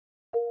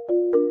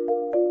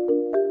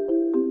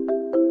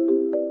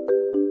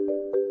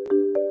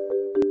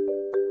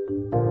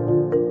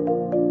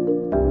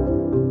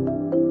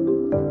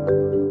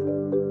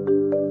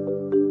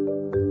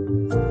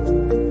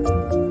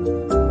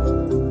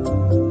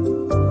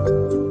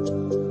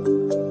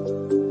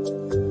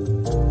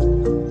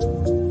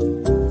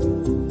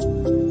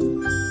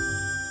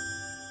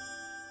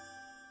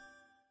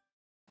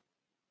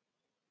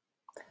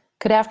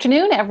Good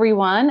afternoon,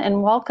 everyone,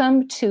 and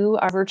welcome to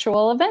our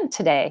virtual event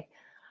today.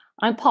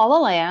 I'm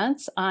Paula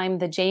Lantz. I'm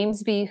the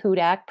James B.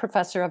 Hudak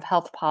Professor of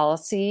Health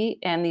Policy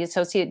and the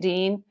Associate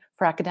Dean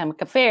for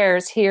Academic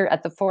Affairs here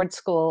at the Ford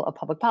School of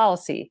Public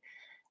Policy.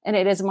 And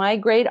it is my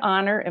great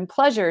honor and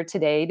pleasure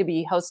today to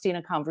be hosting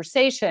a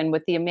conversation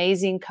with the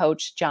amazing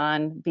Coach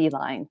John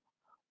Beilein.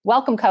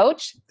 Welcome,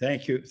 Coach.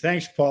 Thank you.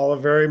 Thanks, Paula,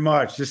 very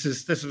much. This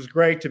is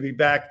great to be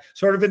back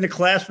sort of in the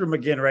classroom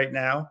again right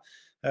now.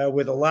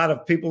 With a lot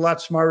of people, a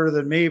lot smarter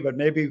than me, but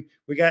maybe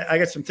I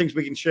got some things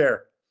we can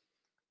share.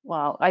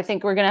 Well, I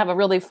think we're going to have a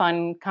really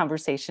fun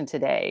conversation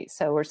today.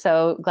 So we're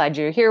so glad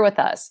you're here with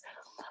us.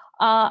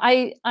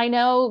 I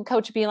know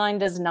Coach Beilein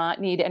does not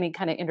need any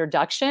kind of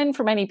introduction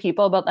for many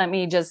people, but let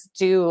me just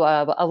do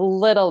a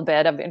little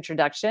bit of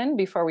introduction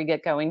before we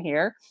get going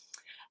here.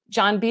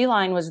 John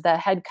Beilein was the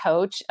head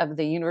coach of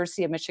the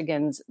University of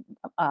Michigan's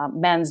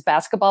men's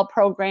basketball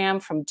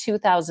program from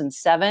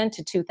 2007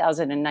 to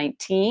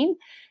 2019.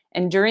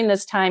 And during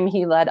this time,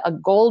 he led a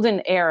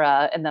golden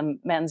era in the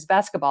men's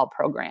basketball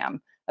program,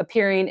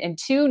 appearing in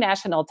 2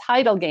 national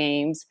title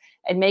games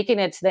and making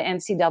it to the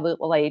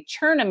NCAA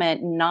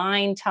tournament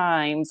 9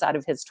 times out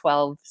of his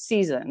 12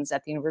 seasons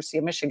at the University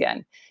of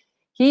Michigan.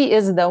 He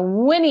is the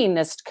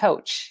winningest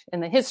coach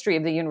in the history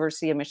of the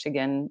University of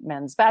Michigan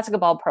men's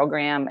basketball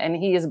program, and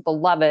he is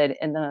beloved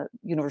in the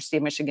University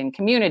of Michigan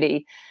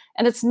community.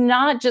 And it's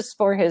not just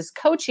for his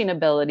coaching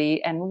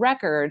ability and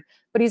record,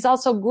 but he's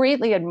also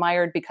greatly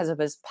admired because of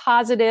his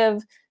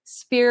positive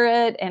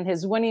spirit and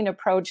his winning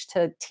approach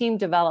to team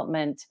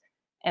development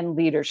and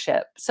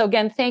leadership. So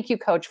again, thank you,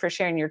 Coach, for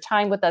sharing your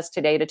time with us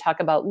today to talk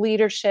about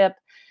leadership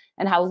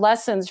and how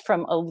lessons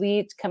from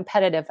elite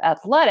competitive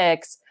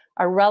athletics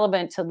are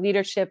relevant to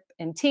leadership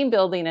and team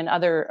building in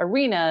other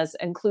arenas,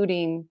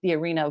 including the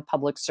arena of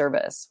public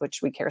service,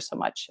 which we care so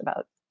much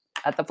about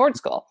at the Ford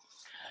School.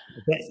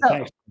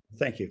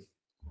 Thank you.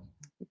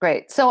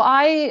 Great. So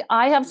I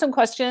have some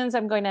questions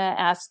I'm going to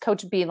ask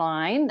Coach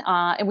Beilein.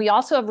 And we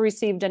also have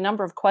received a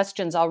number of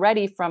questions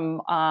already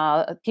from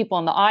people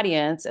in the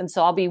audience. And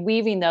so I'll be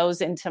weaving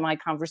those into my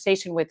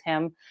conversation with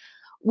him.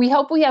 We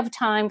hope we have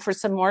time for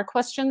some more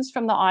questions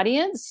from the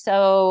audience.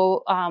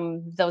 So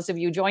those of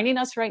you joining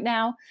us right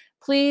now,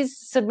 please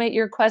submit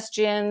your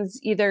questions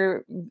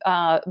either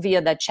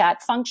via the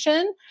chat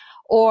function,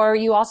 or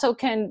you also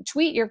can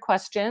tweet your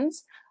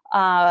questions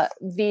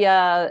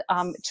via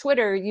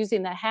Twitter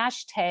using the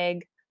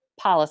hashtag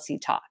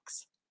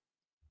 #PolicyTalks.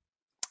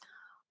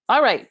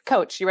 All right,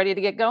 Coach, you ready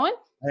to get going?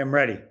 I am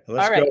ready.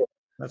 Let's go.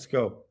 Let's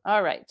go.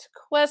 All right.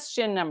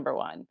 Question number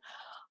 1.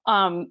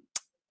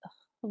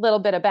 A little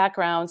bit of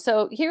background.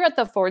 So here at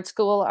the Ford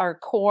School, our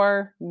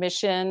core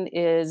mission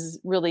is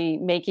really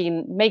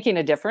making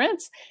a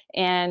difference.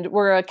 And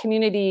we're a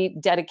community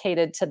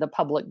dedicated to the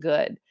public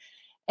good.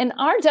 And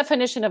our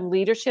definition of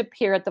leadership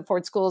here at the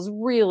Ford School is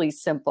really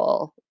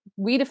simple.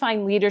 We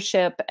define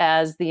leadership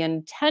as the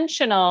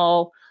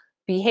intentional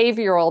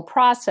behavioral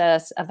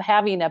process of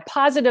having a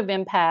positive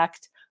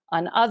impact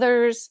on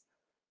others,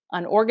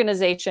 on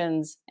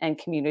organizations, and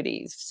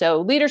communities.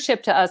 So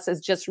leadership to us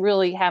is just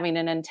really having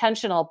an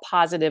intentional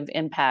positive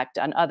impact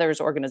on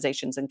others,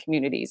 organizations, and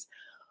communities.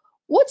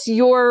 What's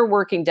your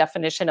working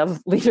definition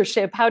of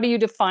leadership? How do you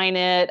define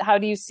it? How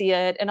do you see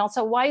it? And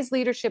also, why is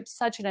leadership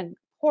such an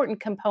important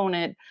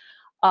component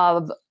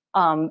of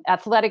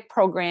athletic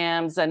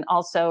programs, and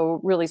also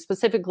really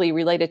specifically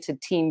related to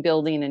team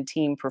building and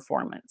team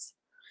performance?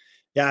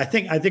 Yeah, I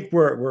think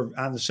we're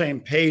on the same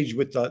page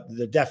with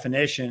the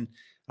definition.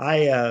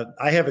 I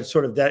have it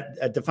sort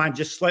of defined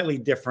just slightly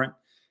different,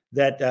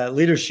 that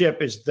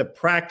leadership is the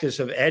practice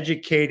of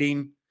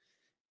educating,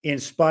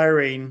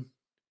 inspiring,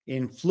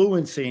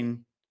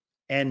 influencing,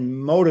 and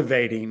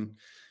motivating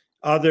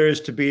others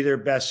to be their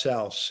best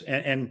selves.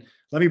 And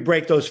let me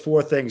break those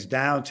 4 things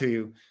down to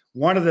you.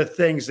 One of the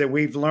things that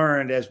we've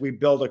learned as we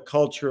build a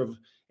culture of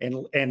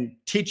and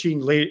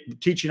teaching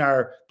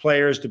our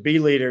players to be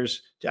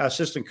leaders, to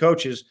assistant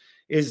coaches,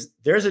 is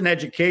there's an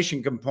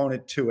education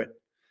component to it.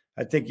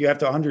 I think you have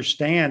to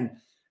understand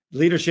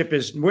leadership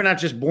is, we're not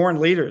just born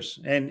leaders,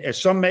 and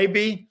some may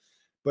be,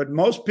 but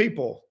most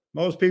people,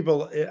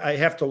 I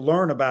have to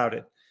learn about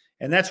it.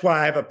 And that's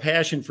why I have a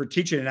passion for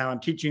teaching it now.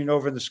 I'm teaching it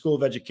over in the School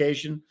of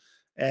Education.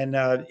 And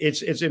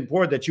it's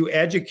important that you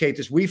educate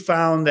this. We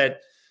found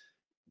that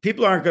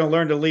people aren't going to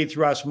learn to lead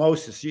through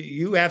osmosis.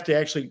 You have to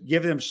actually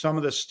give them some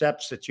of the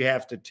steps that you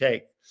have to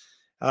take.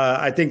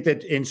 I think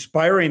that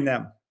inspiring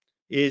them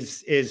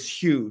is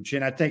huge.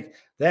 And I think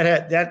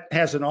that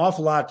has an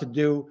awful lot to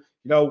do,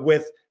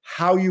 with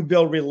how you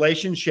build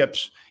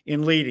relationships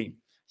in leading.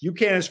 You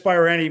can't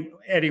inspire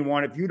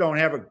anyone if you don't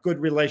have a good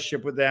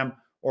relationship with them,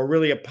 or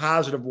really a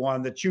positive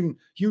one, that you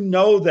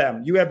know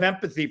them, you have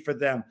empathy for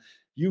them.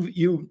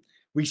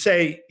 We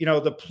say,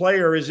 the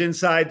player is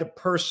inside the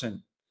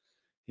person.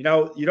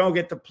 You don't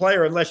get the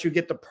player unless you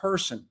get the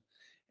person.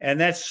 And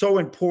that's so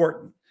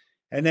important.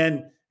 And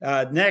then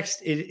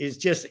next is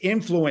just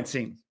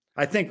influencing.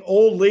 I think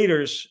old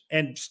leaders,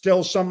 and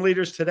still some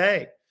leaders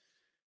today,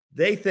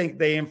 they think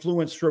they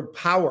influence through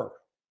power.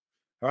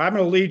 or I'm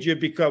going to lead you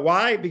because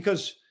why?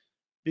 Because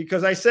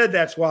I said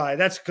that's why.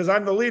 That's because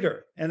I'm the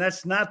leader. And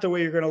that's not the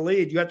way you're going to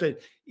lead. You have to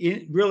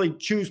really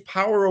choose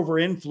power over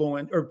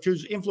influence, or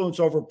choose influence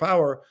over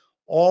power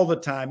all the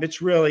time.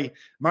 It's really,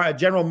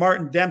 General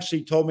Martin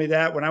Dempsey told me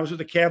that when I was with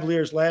the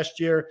Cavaliers last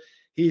year.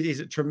 He's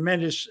a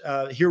tremendous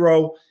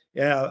hero,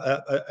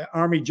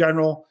 Army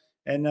general,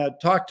 and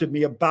talked to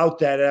me about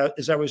that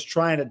as I was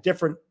trying a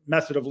different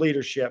method of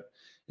leadership.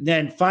 And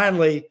then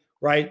finally,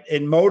 right,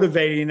 in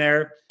motivating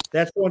there,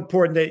 that's so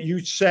important that you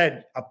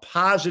said a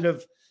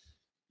positive,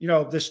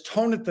 this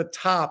tone at the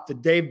top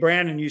that Dave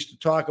Brandon used to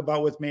talk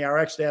about with me, our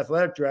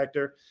ex-athletic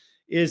director,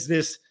 is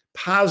this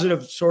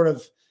positive sort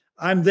of,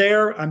 I'm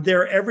there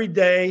every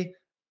day.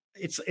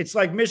 It's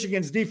like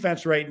Michigan's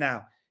defense right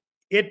now.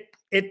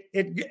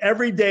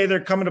 Every day they're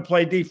coming to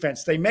play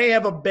defense. They may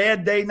have a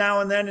bad day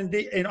now and then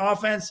in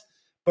offense,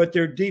 but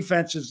their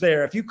defense is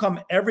there. If you come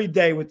every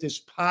day with this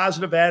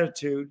positive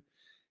attitude,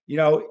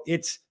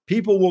 it's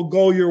people will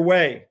go your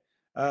way.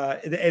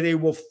 They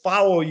will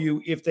follow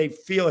you if they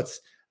feel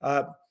it's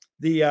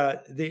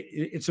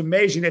it's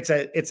amazing. It's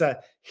a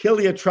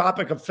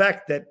heliotropic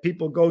effect that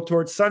people go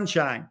towards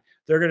sunshine.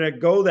 They're going to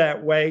go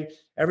that way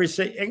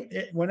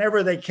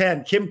whenever they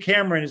can. Kim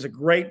Cameron is a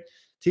great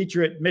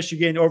teacher at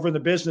Michigan over in the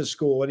business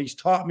school, and he's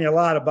taught me a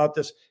lot about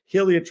this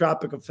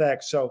heliotropic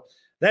effect. So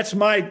that's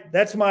my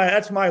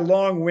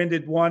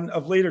long-winded one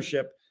of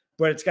leadership,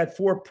 but it's got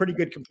 4 pretty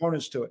good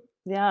components to it.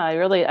 Yeah,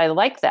 I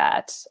like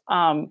that.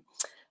 And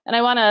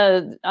I want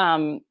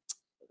to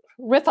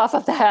riff off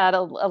of that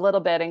a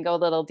little bit and go a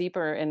little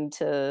deeper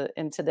into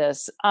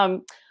this.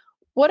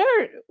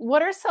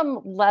 What are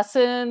some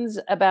lessons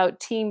about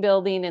team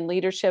building and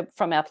leadership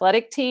from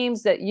athletic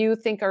teams that you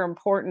think are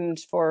important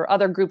for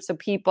other groups of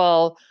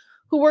people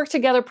who work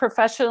together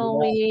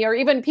professionally, or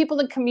even people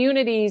in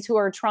communities who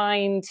are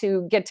trying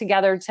to get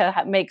together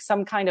to make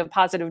some kind of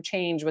positive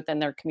change within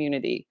their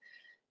community?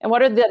 And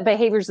what are the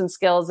behaviors and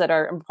skills that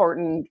are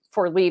important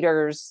for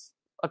leaders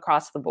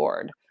across the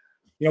board?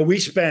 We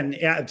spend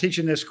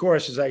teaching this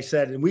course, as I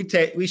said, and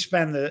we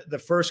spend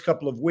the first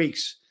couple of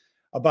weeks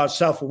about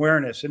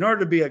self-awareness. In order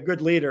to be a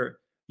good leader,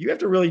 you have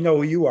to really know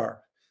who you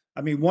are.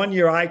 I mean, one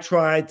year I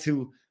tried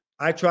to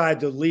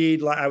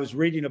lead. I was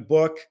reading a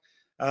book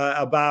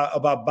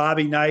about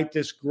Bobby Knight,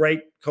 this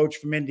great coach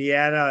from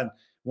Indiana and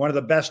one of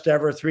the best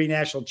ever, 3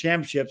 national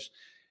championships,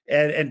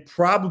 and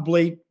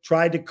probably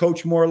tried to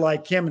coach more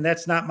like him. And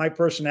that's not my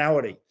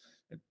personality.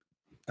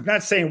 I'm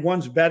not saying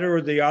one's better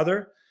or the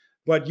other,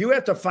 but you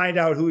have to find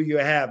out who you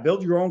have,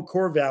 build your own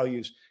core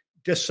values,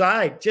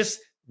 decide, just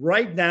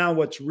write down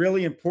what's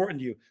really important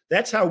to you.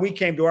 That's how we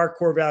came to our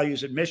core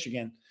values at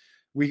Michigan.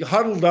 We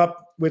huddled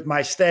up with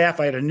my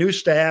staff. I had a new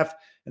staff,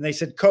 and they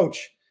said,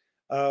 "Coach,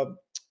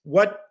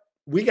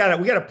 we got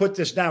to put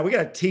this down. We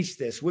got to teach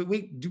this.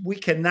 We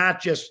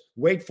cannot just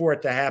wait for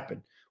it to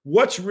happen.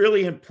 What's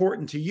really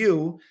important to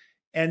you,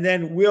 and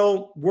then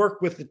we'll work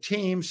with the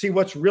team, see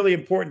what's really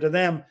important to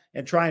them,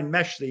 and try and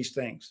mesh these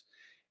things."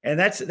 And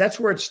that's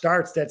where it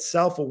starts. That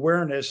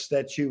self-awareness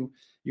that you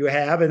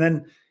have, and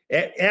then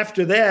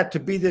after that, to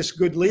be this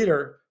good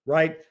leader,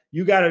 right?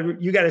 You got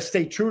to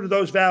stay true to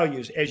those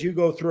values as you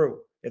go through.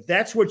 If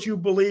that's what you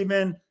believe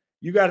in,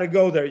 you got to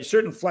go there.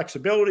 Certain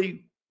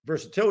flexibility,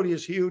 versatility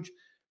is huge,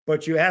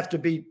 but you have to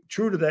be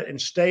true to that and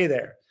stay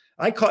there.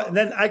 I call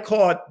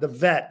it the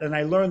vet, and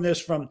I learned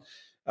this from.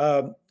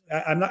 I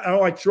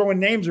don't like throwing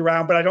names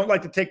around, but I don't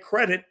like to take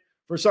credit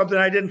for something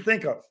I didn't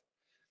think of.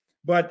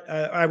 But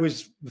I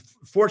was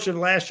fortunate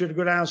last year to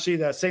go down and see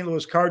the St.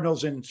 Louis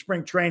Cardinals in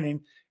spring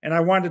training, and I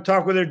wanted to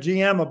talk with their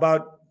GM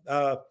about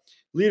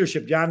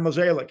leadership, John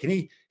Mozeliak.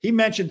 And he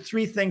mentioned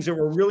 3 things that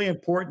were really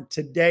important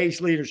to today's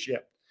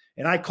leadership.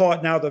 And I call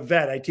it now the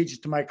vet. I teach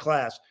it to my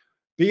class.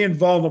 Be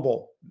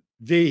invulnerable.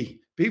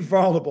 Be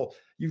vulnerable.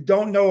 You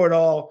don't know it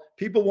all.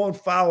 People won't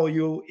follow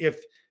you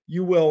if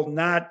you will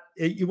not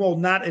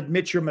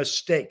admit your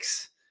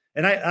mistakes.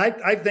 And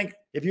I think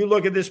if you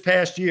look at this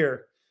past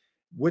year,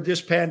 with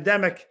this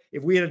pandemic,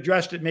 if we had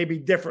addressed it maybe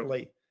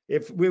differently,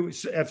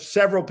 if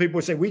several people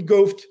would say, "We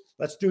goofed,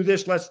 let's do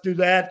this, let's do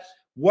that,"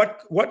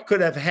 what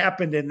could have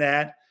happened in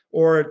that?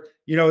 Or,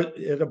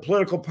 the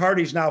political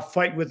parties now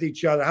fight with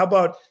each other. How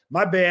about,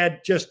 "My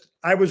bad, just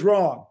I was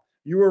wrong.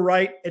 You were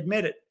right,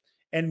 admit it."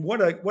 And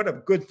what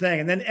a good thing.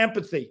 And then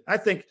empathy. I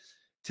think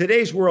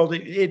today's world,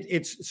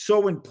 it's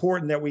so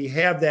important that we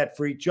have that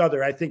for each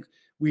other. I think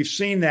we've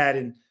seen that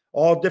in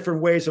all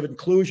different ways of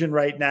inclusion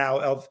right now,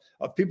 of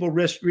people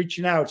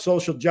reaching out,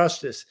 social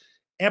justice.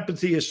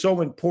 Empathy is so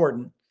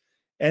important.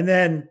 And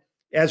then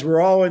as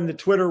we're all in the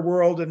Twitter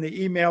world and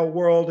the email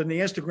world and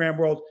the Instagram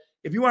world,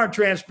 if you aren't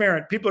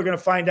transparent, people are going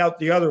to find out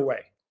the other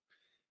way.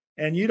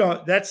 And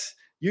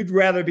you'd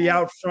rather be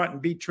out front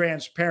and be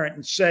transparent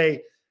and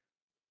say,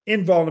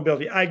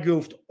 invulnerability, I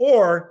goofed,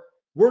 or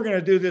we're going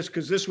to do this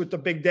because this is what the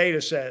big data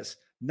says,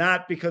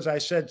 not because I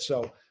said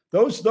so.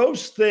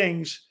 Those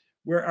things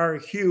are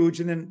huge.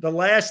 And then the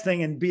last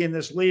thing in being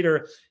this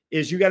leader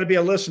is you got to be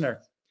a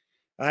listener.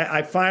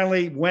 I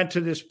finally went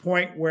to this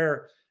point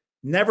where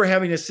never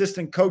having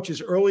assistant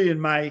coaches early in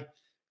my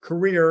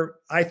career,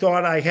 I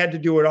thought I had to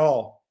do it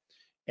all.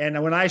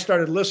 And when I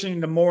started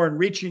listening to more and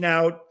reaching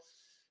out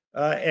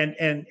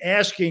and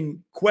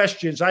asking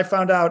questions, I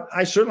found out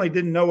I certainly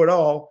didn't know it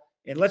all.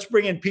 And let's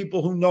bring in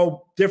people who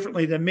know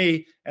differently than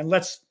me, and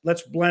let's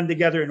blend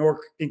together and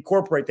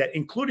incorporate that,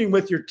 including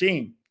with your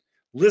team.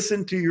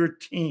 Listen to your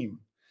team.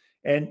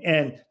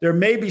 And there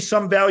may be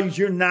some values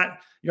you're not,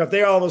 if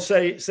they all will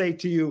say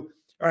to you,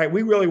 all right,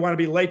 we really want to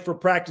be late for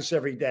practice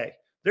every day.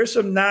 There's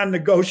some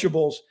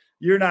non-negotiables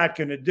you're not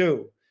going to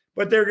do.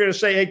 But they're going to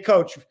say, hey,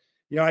 coach,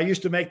 I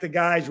used to make the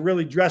guys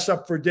really dress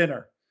up for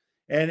dinner.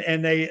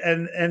 And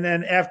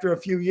then after a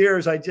few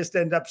years, I just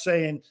end up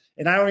saying,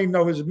 and I don't even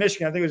know if it was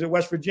Michigan, I think it was at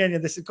West Virginia.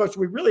 They said, Coach,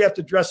 we really have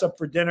to dress up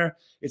for dinner.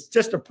 It's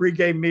just a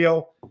pregame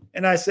meal.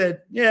 And I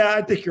said, yeah,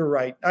 I think you're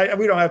right.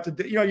 We don't have to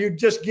do, you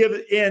just give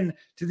in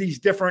to these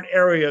different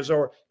areas.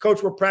 Or,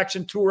 Coach, we're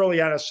practicing too early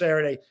on a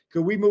Saturday.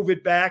 Could we move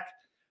it back?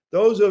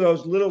 Those are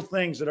those little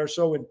things that are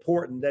so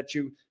important that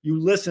you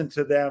listen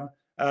to them,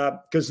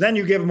 because then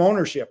you give them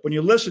ownership. When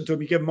you listen to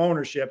them, you give them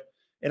ownership.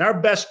 And our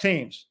best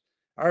teams,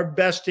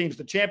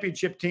 the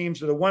championship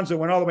teams, are the ones that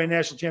went all the way to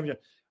national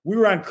championship. We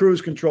were on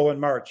cruise control in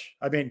March.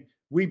 I mean,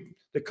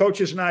 the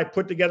coaches and I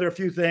put together a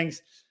few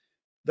things.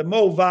 The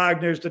Mo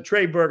Wagners, the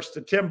Trey Burks,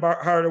 the Tim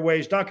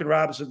Hardaways, Duncan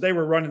Robinsons, they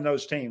were running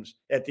those teams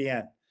at the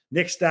end.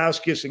 Nick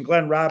Stauskas and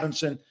Glenn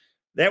Robinson,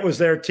 that was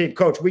their team.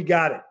 Coach, we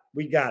got it.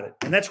 We got it.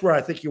 And that's where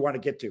I think you want to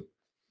get to.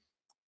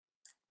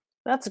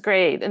 That's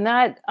great. And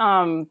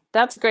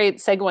that's a great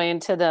segue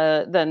into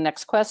the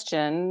next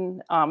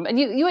question. And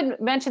you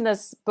had mentioned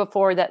this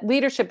before, that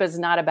leadership is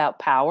not about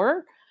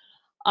power.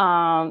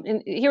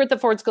 And here at the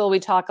Ford School,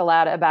 we talk a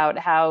lot about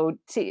how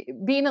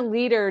being a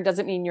leader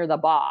doesn't mean you're the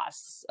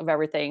boss of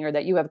everything, or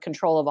that you have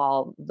control of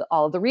all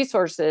of the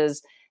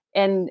resources.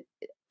 And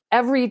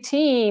every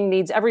team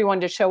needs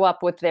everyone to show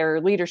up with their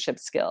leadership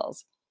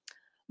skills.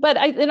 But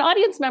an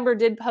audience member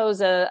did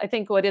pose I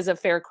think what is a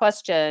fair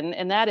question,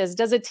 and that is,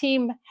 does a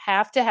team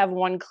have to have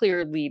one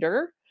clear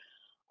leader?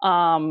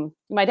 You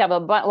might have a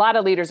lot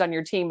of leaders on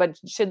your team, but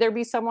should there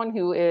be someone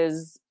who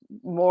is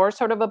more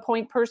sort of a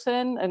point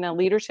person in a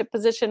leadership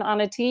position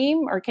on a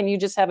team, or can you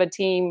just have a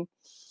team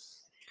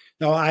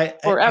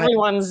where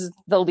everyone's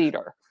the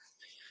leader?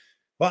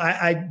 Well,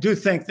 I do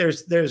think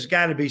there's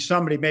got to be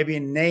somebody, maybe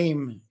in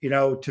name,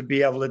 to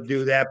be able to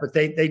do that, but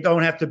they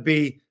don't have to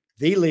be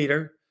the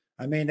leader.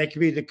 I mean, they could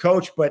be the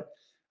coach, but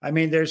I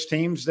mean, there's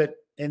teams that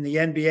in the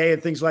NBA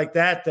and things like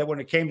that when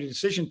it came to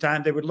decision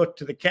time, they would look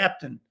to the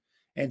captain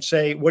and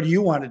say, what do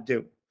you want to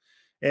do?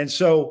 And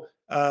so,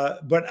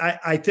 but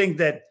I think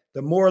that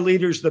the more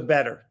leaders, the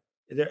better.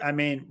 I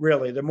mean,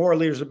 really, the more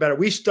leaders, the better.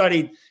 We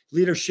studied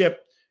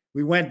leadership.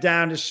 We went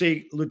down to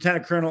see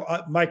Lieutenant Colonel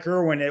Mike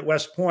Irwin at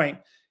West Point,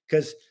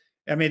 because,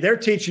 I mean, they're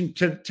teaching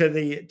to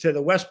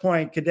the West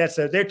Point cadets,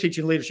 they're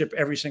teaching leadership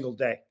every single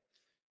day.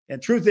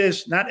 And truth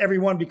is, not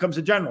everyone becomes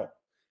a general.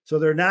 So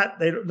they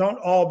don't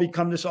all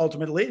become this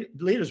ultimate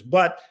leaders,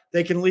 but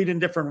they can lead in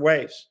different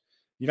ways.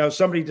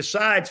 Somebody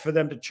decides for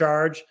them to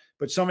charge,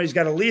 but somebody's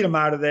got to lead them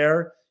out of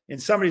there,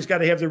 and somebody's got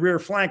to have the rear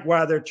flank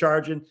while they're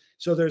charging.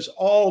 So there's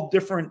all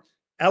different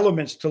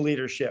elements to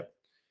leadership.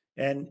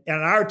 And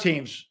our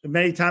teams,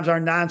 many times our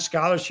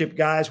non-scholarship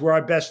guys were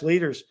our best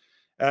leaders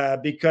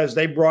because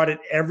they brought it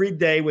every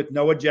day with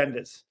no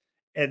agendas.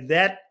 And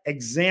that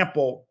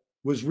example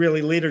was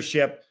really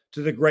leadership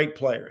to the great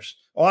players.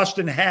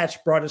 Austin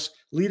Hatch brought us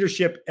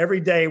leadership every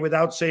day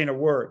without saying a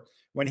word.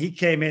 When he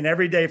came in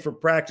every day for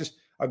practice,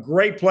 a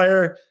great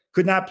player,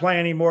 could not play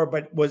anymore,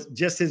 but was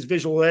just his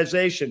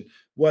visualization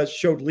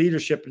showed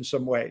leadership in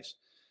some ways.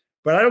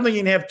 But I don't think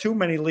you can have too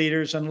many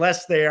leaders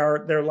unless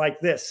they're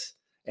like this,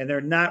 and they're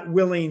not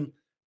willing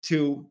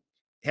to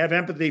have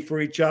empathy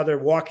for each other,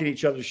 walk in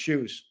each other's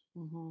shoes.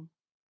 Mm-hmm.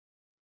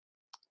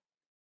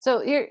 So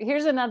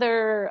here's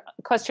another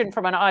question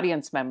from an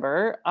audience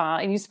member.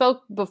 And you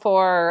spoke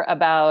before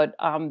about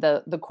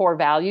the core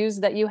values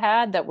that you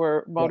had that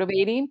were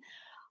motivating.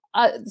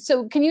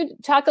 So can you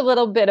talk a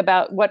little bit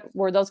about what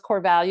were those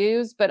core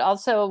values, but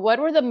also what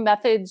were the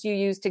methods you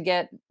used to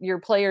get your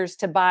players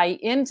to buy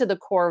into the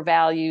core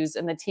values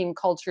and the team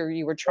culture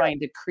you were trying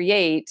to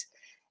create?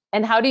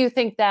 And how do you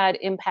think that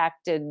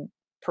impacted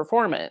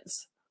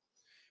performance?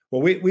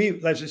 Well, we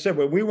as I said,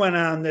 when we went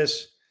on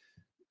this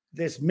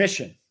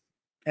mission,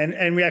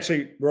 and we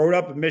actually wrote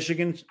up a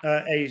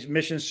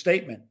mission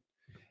statement.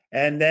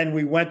 And then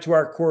we went to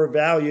our core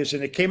values,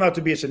 and it came out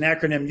to be, it's an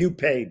acronym,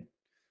 UPAID,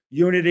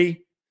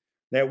 unity,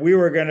 that we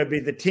were going to be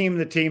the team,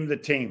 the team, the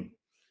team.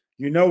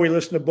 We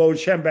listen to Bo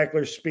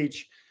Schembechler's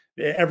speech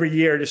every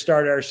year to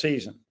start our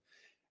season.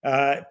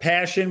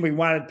 Passion, we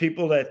wanted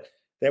people that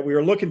we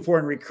were looking for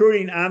in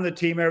recruiting on the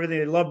team, everything.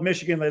 They love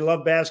Michigan, they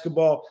love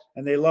basketball,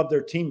 and they love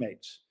their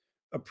teammates.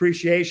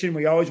 Appreciation,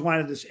 we always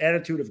wanted this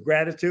attitude of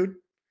gratitude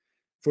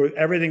for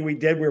everything we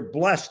did. We're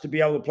blessed to be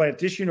able to play at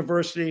this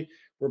university.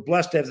 We're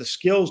blessed to have the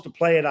skills to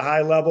play at a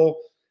high level,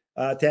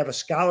 to have a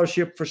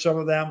scholarship for some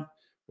of them,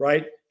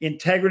 right?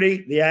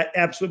 Integrity, the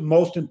absolute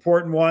most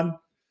important one.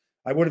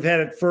 I would have had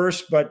it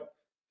first, but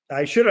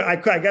I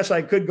guess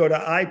I could go to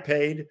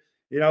IPAID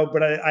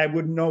but I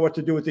wouldn't know what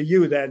to do with the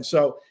U then.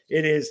 So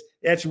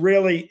it's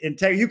really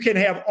integrity. You can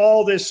have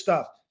all this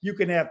stuff. You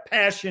can have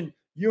passion,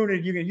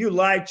 unity. You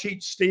lie,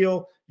 cheat,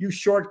 steal, you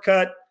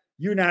shortcut,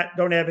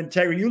 don't have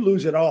integrity. You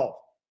lose it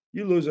all.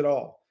 You lose it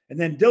all. And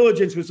then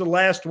diligence was the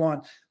last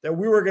one, that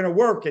we were going to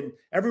work. And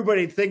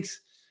everybody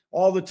thinks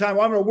all the time,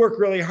 well, I'm going to work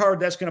really hard.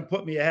 That's going to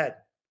put me ahead.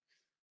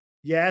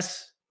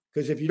 Yes,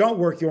 because if you don't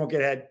work, you won't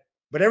get ahead.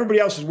 But everybody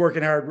else is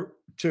working hard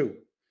too.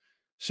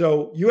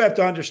 So you have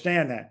to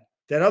understand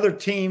that other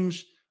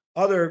teams,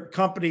 other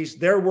companies,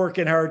 they're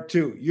working hard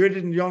too. You're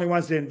the only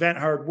ones that invent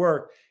hard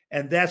work.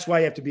 And that's why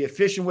you have to be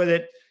efficient with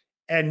it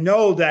and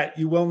know that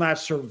you will not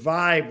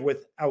survive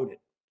without it.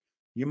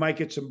 You might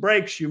get some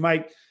breaks. You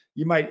might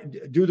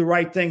do the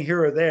right thing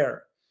here or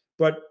there.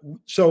 But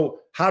so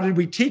how did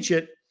we teach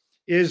it?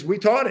 Is we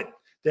taught it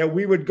that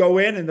we would go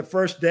in the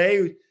first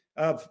day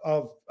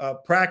of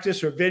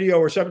practice or video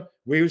or something,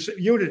 we was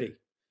unity.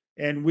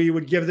 And we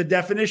would give the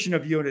definition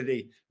of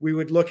unity. We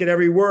would look at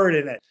every word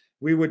in it.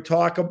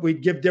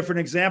 We'd give different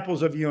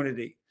examples of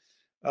unity.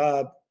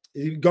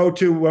 Go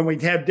to when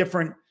we'd have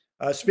different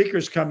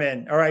speakers come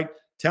in. All right,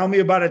 tell me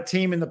about a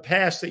team in the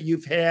past that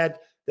you've had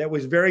that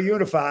was very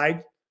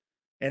unified,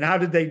 and how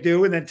did they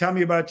do? And then tell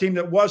me about a team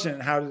that wasn't,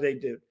 and how did they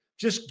do?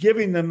 Just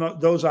giving them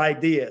those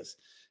ideas.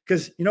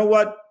 Because you know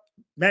what?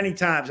 Many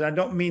times, and I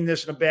don't mean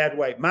this in a bad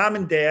way, mom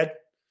and dad,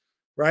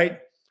 right?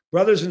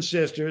 Brothers and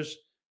sisters,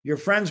 your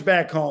friends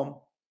back home,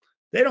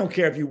 they don't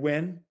care if you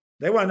win.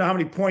 They want to know how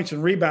many points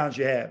and rebounds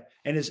you have.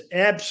 And it's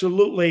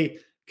absolutely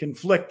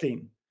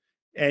conflicting.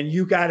 And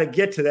you got to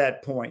get to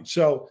that point.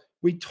 So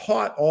we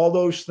taught all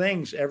those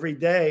things every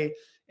day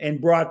and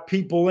brought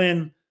people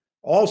in,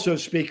 also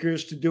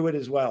speakers, to do it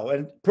as well.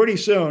 And pretty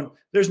soon,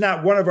 there's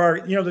not one of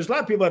our, there's a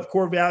lot of people that have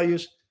core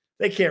values.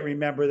 They can't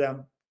remember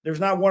them.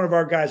 There's not one of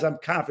our guys, I'm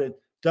confident,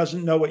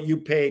 doesn't know what you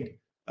paid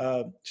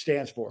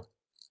stands for.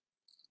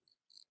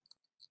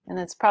 And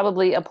it's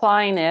probably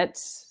applying it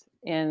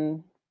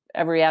in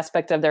every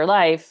aspect of their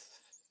life.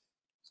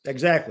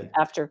 Exactly.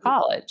 After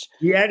college.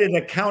 We added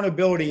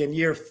accountability in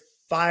year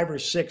 5 or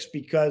 6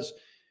 because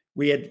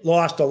we had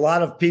lost a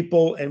lot of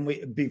people, and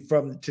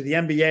to the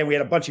NBA, and we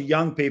had a bunch of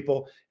young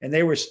people, and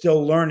they were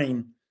still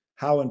learning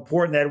how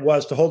important that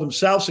was to hold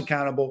themselves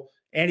accountable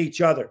and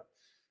each other.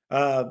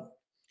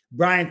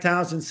 Brian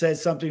Townsend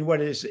says something.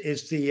 What is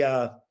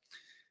the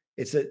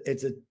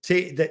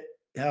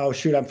oh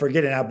shoot, I'm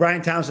forgetting now.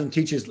 Brian Townsend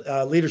teaches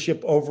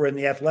leadership over in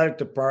the athletic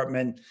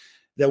department.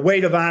 The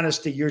weight of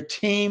honesty. Your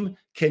team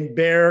can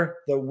bear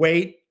the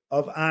weight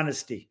of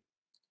honesty.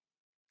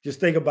 Just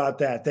think about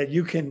that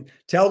you can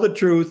tell the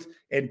truth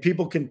and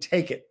people can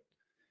take it.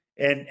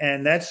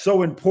 And that's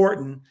so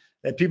important,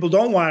 that people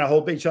don't want to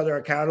hold each other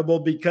accountable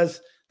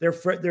because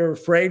they're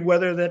afraid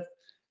whether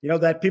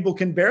that people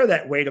can bear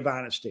that weight of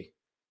honesty.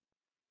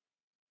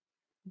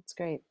 That's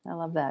great. I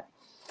love that.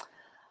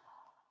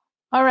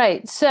 All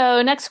right.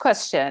 So next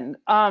question.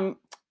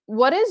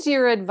 What is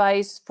your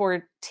advice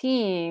for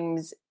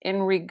teams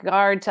in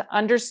regard to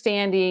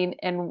understanding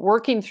and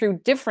working through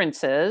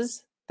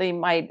differences they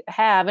might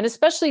have, and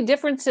especially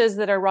differences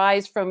that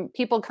arise from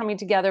people coming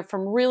together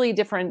from really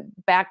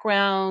different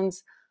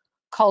backgrounds,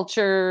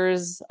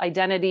 cultures,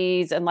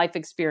 identities, and life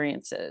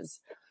experiences?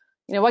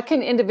 What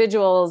can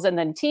individuals and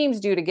then teams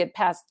do to get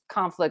past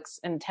conflicts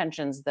and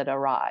tensions that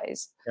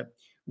arise? Yep.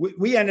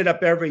 We ended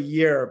up every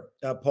year,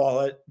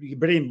 Paula,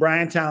 bringing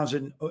Brian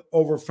Townsend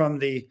over from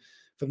the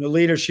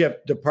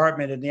leadership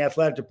department and the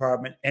athletic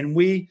department. And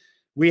we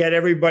had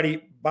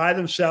everybody by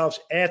themselves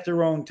at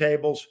their own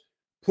tables,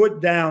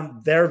 put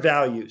down their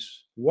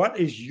values.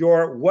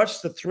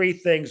 What's the 3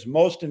 things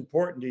most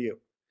important to you?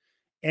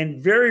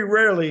 And very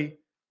rarely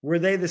were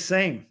they the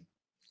same.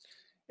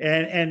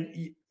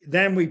 And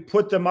then we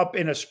put them up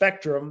in a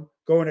spectrum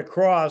going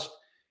across,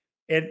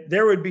 and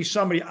there would be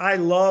somebody I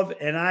love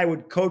and I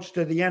would coach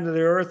to the end of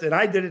the earth. And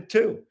I did it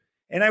too.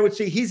 And I would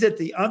see he's at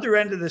the other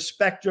end of the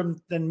spectrum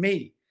than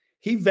me.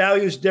 He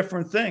values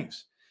different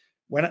things.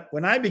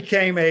 When I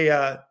became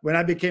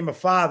a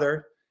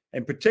father,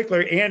 in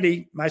particular,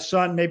 Andy, my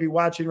son, may be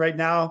watching right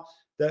now,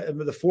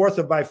 the 4th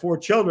of my 4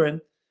 children.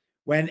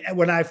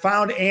 When I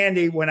found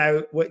Andy, when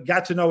I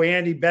got to know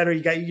Andy better,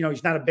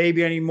 he's not a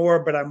baby anymore,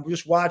 but I'm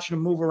just watching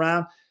him move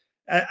around.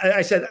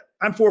 I said,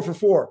 I'm 4 for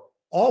 4.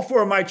 All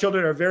 4 of my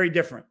children are very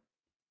different.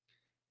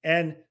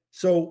 And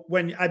so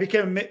when I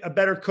became a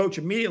better coach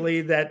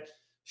immediately, that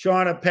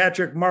Shauna,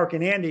 Patrick, Mark,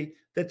 and Andy,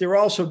 that they're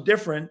all so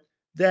different,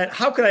 that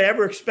how could I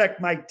ever expect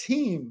my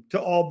team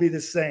to all be the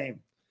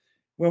same?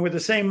 When with the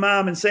same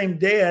mom and same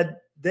dad,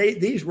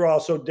 these were all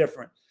so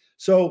different.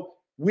 So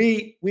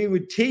we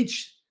would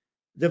teach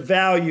the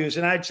values.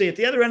 And I'd say at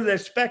the other end of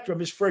that spectrum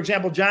is, for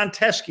example, John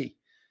Teskey.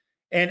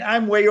 And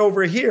I'm way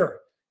over here.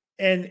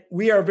 And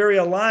we are very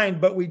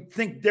aligned, but we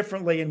think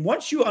differently. And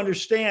once you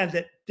understand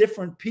that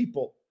different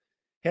people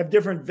have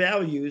different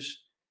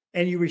values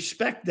and you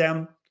respect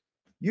them,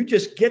 you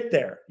just get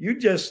there.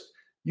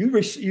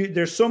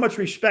 There's so much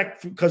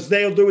respect because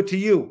they'll do it to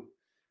you.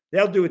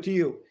 They'll do it to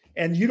you.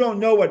 And you don't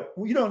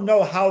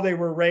know how they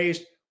were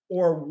raised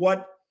or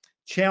what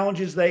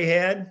challenges they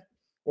had,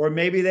 or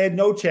maybe they had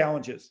no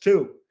challenges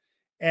too.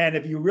 And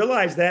if you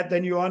realize that,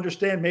 then you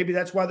understand maybe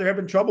that's why they're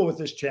having trouble with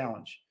this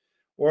challenge.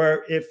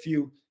 Or if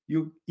you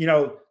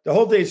know, the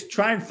whole thing is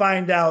try and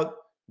find out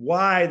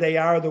why they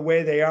are the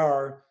way they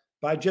are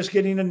by just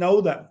getting to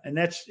know them. And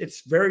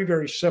it's very,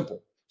 very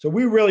simple. So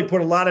we really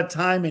put a lot of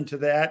time into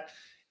that,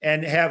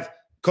 and have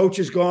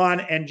coaches go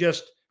on, and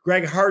just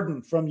Greg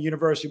Harden from the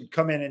university would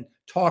come in and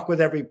talk with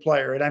every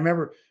player. And I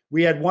remember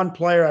we had one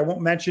player I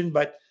won't mention,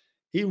 but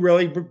he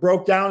really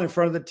broke down in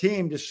front of the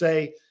team to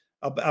say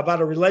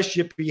about a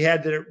relationship he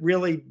had that had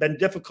really been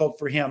difficult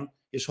for him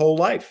his whole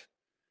life.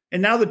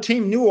 And now the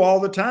team knew all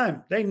the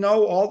time. They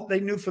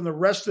knew from the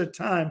rest of the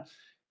time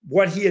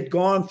what he had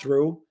gone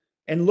through,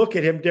 and look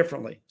at him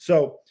differently.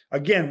 So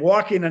again,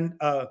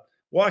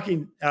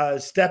 walking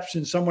steps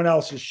in someone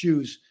else's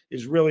shoes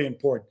is really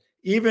important.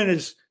 Even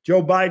as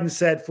Joe Biden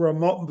said, Joe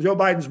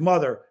Biden's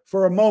mother,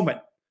 for a moment,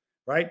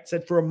 right?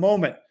 Said for a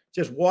moment,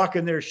 just walk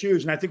in their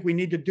shoes. And I think we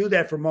need to do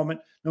that for a moment,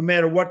 no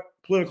matter what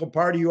political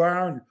party you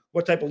are and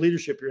what type of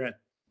leadership you're in.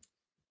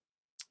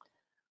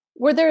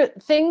 Were there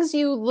things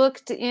you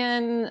looked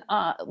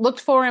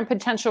for in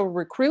potential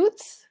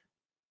recruits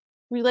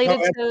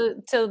related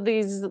to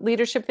these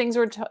leadership things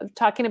we're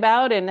talking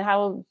about, and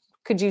how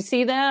could you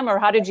see them, or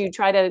how did you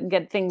try to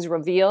get things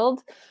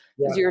revealed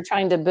as you were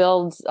trying to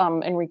build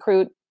and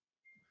recruit?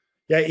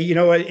 Yeah, you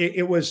know,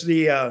 it was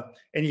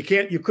and you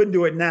couldn't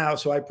do it now,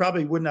 so I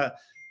probably wouldn't have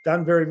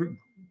done very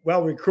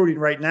well recruiting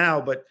right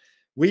now. But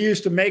we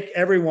used to make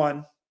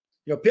everyone,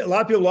 you know, a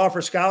lot of people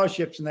offer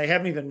scholarships and they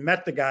haven't even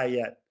met the guy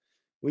yet.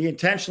 We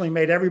intentionally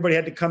made everybody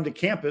had to come to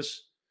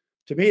campus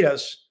to meet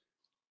us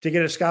to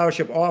get a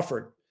scholarship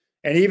offered.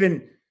 And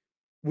even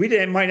we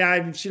might not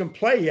even see them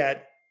play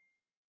yet.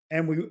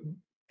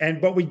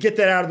 But we get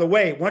that out of the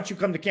way. Once you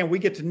come to camp, we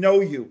get to know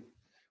you.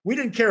 We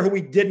didn't care who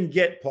we didn't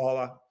get,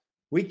 Paula.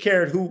 We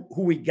cared who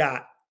we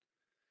got.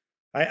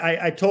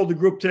 I told the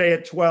group today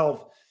at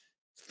 12,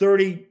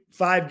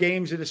 35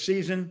 games of the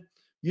season,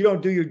 you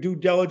don't do your due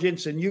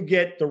diligence and you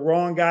get the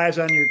wrong guys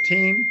on your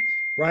team,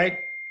 right?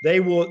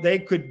 They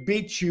could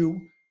beat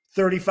you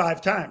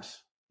 35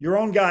 times. Your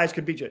own guys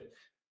could beat you.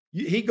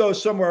 He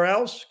goes somewhere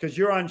else because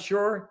you're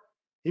unsure,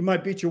 he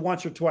might beat you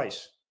once or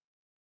twice.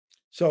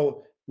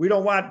 So we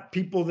don't want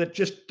people that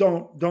just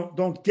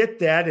don't get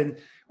that,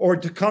 or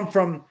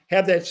to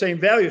have that same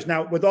values.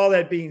 Now, with all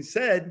that being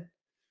said,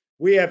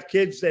 we have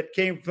kids that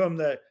came from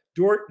the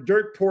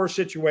dirt poor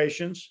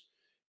situations,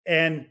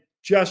 and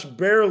just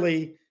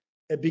barely,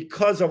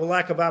 because of a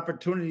lack of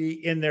opportunity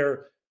in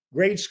their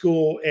grade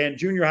school and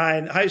junior high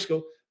and high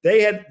school,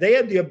 they had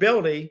the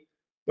ability,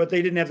 but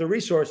they didn't have the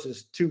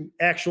resources to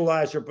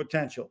actualize their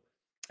potential.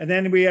 And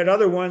then we had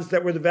other ones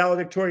that were the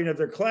valedictorian of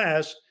their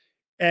class,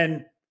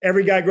 and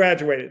every guy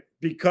graduated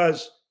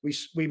because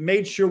we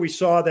made sure we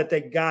saw that they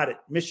got it.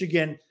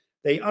 Michigan,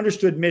 they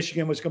understood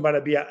Michigan was going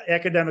to be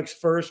academics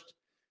first.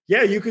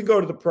 Yeah, you can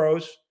go to the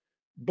pros,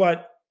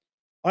 but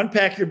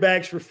unpack your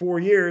bags for 4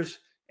 years.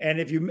 And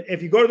if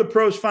you go to the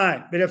pros,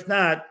 fine. But if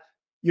not,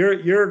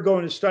 you're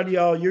going to study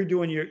all. You're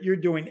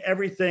doing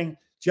everything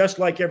just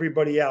like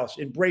everybody else.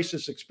 Embrace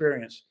this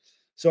experience.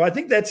 So I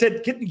think that's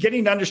it.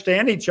 Getting to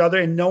understand each other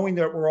and knowing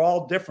that we're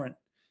all different.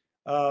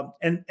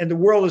 And the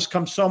world has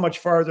come so much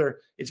farther.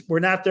 We're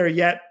not there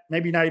yet,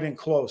 maybe not even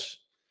close.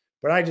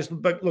 But I just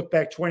look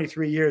back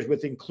 23 years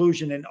with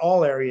inclusion in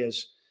all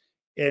areas,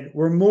 and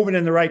we're moving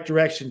in the right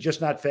direction,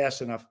 just not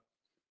fast enough.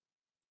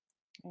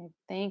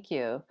 Thank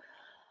you.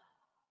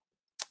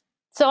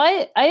 So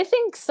I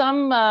think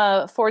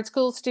some Ford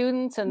School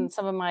students and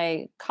some of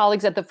my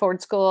colleagues at the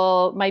Ford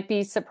School might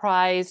be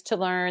surprised to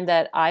learn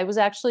that I was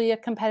actually a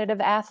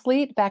competitive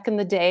athlete back in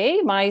the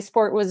day. My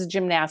sport was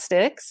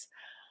gymnastics.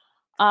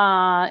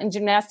 And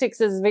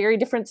gymnastics is a very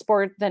different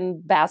sport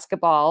than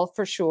basketball,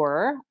 for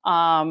sure.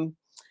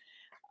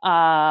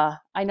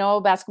 I know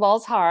basketball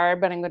is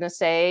hard, but I'm going to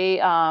say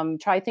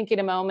try thinking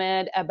a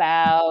moment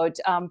about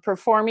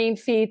performing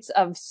feats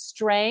of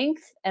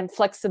strength and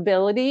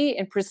flexibility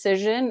and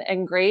precision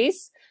and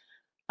grace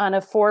on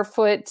a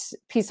 4-foot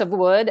piece of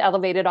wood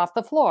elevated off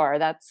the floor.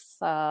 That's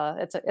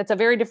it's a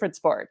very different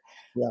sport.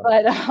 Yeah.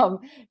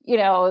 But you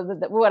know,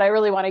 what I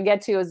really want to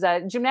get to is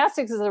that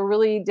gymnastics is a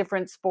really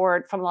different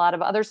sport from a lot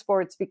of other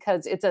sports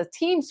because it's a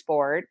team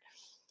sport.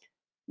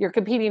 You're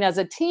competing as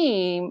a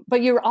team,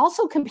 but you're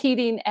also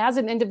competing as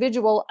an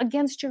individual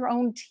against your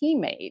own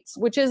teammates,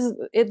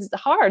 it's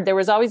hard. There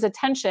was always a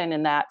tension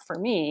in that for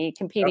me,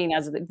 competing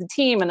as the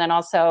team and then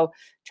also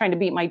trying to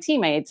beat my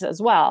teammates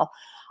as well.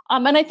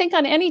 And I think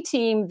on any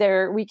team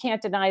we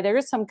can't deny there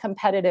is some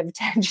competitive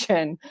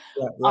tension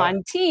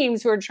on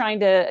teams who are trying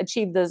to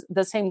achieve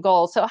the same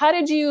goal. So how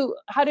did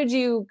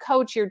you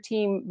coach your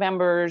team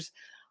members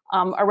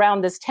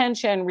around this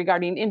tension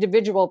regarding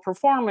individual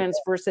performance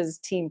versus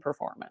team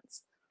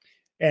performance?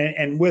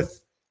 And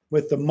with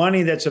the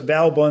money that's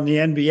available in the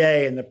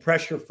NBA and the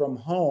pressure from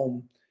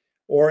home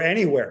or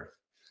anywhere,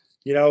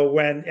 you know,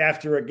 when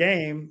after a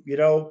game, you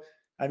know,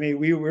 I mean,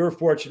 we were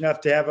fortunate enough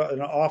to have an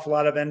awful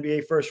lot of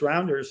NBA first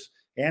rounders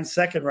and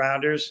second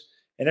rounders.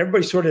 And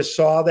everybody sort of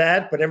saw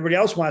that, but everybody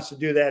else wants to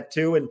do that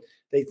too. And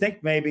they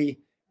think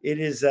maybe it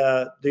is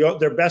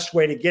their best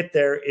way to get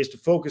there is to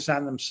focus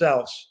on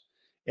themselves.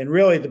 And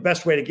really the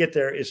best way to get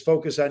there is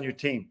focus on your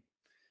team.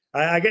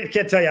 I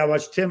can't tell you how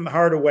much Tim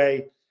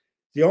Hardaway,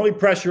 the only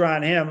pressure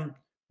on him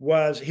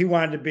was he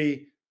wanted to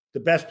be the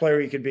best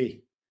player he could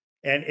be.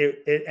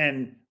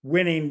 And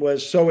winning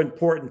was so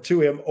important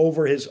to him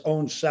over his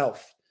own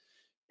self.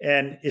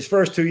 And his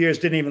first 2 years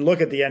didn't even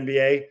look at the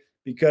NBA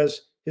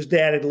because his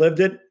dad had lived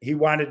it. He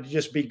wanted to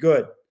just be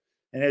good.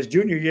 And his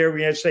junior year,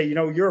 we had to say,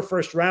 you're a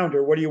first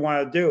rounder. What do you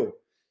want to do?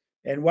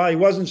 And while he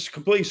wasn't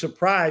completely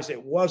surprised,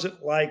 it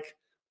wasn't like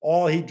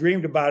all he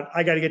dreamed about.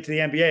 I got to get to the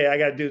NBA. I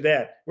got to do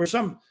that. Where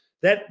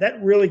that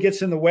really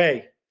gets in the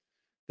way.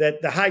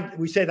 That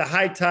we say the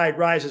high tide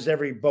rises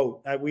every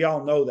boat. We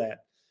all know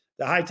that.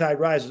 The high tide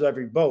rises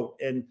every boat.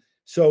 And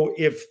so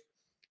if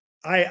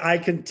I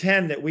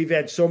contend that we've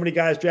had so many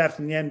guys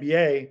drafted in the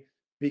NBA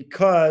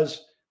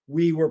because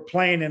we were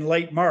playing in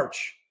late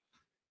March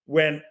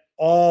when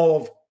all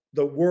of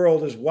the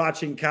world is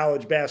watching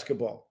college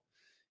basketball.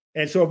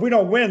 And so if we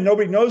don't win,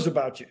 nobody knows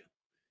about you.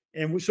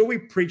 And so we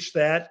preach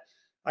that.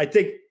 I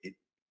think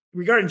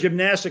regarding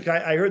gymnastics,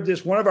 I heard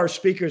this, one of our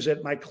speakers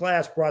at my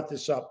class brought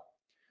this up.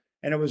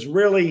 And it was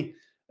really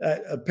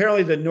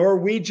apparently the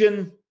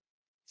Norwegian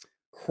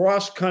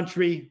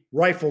cross-country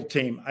rifle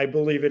team, I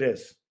believe it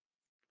is.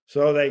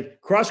 So they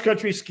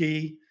cross-country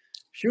ski,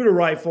 shoot a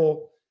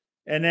rifle,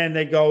 and then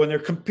they go and they're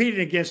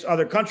competing against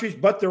other countries,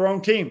 but their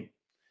own team.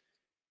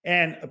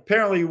 And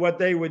apparently what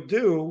they would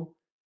do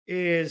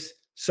is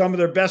some of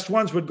their best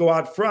ones would go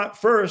out front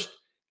first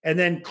and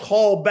then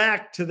call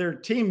back to their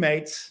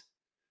teammates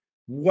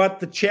what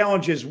the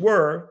challenges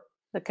were.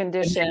 The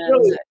conditions,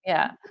 really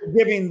yeah.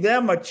 Giving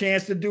them a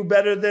chance to do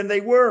better than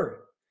they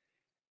were.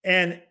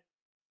 And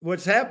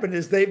what's happened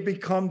is they've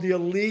become the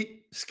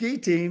elite ski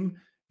team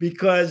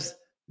because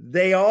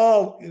they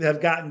all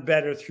have gotten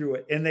better through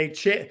it. And they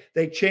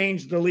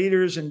changed the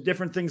leaders and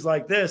different things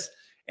like this.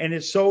 And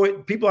it's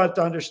people have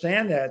to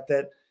understand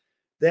that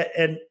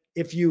and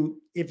if you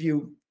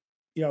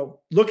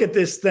look at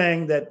this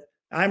thing that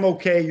I'm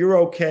okay, you're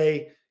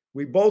okay,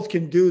 we both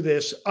can do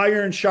this.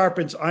 Iron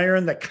sharpens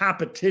iron, the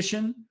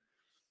competition,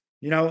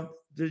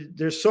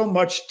 there's so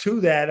much to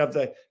that of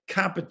the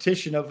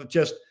competition of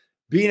just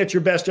being at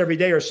your best every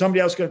day, or somebody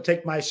else going to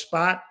take my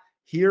spot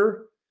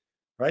here,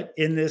 right?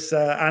 In this,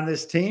 on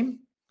this team,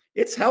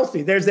 it's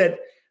healthy. There's that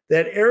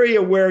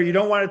area where you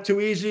don't want it too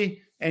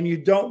easy and you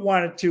don't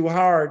want it too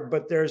hard,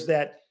 but there's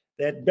that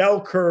bell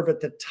curve at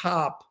the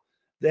top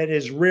that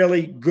is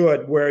really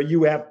good, where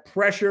you have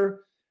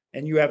pressure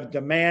and you have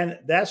demand.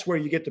 That's where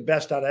you get the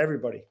best out of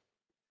everybody.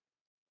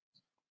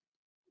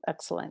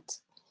 Excellent.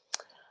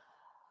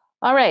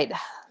 All right.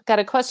 Got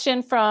a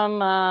question from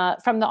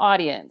the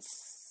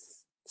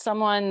audience.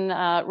 Someone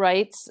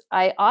writes,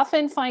 I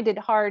often find it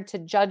hard to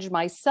judge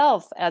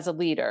myself as a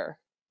leader.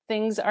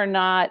 Things are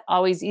not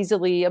always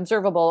easily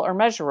observable or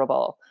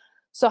measurable.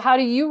 So how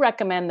do you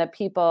recommend that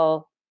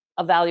people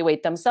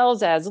evaluate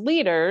themselves as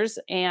leaders?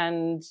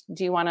 And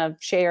do you want to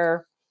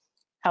share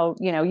how,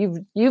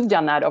 you've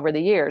done that over the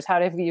years? How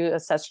have you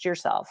assessed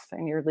yourself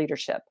and your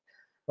leadership?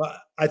 Well,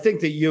 I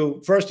think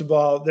that first of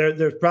all,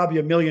 there's probably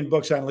 1 million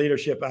books on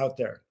leadership out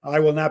there. I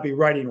will not be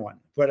writing one,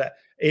 but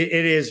it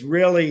is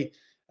really,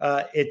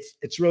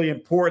 it's really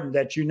important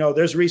that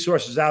there's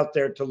resources out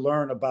there to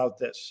learn about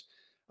this.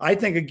 I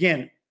think,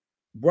 again,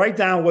 write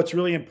down what's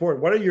really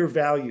important. What are your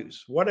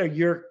values? What are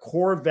your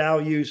core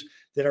values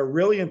that are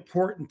really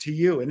important to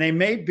you? And they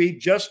may be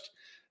just,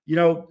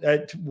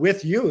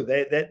 with you,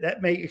 that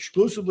may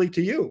exclusively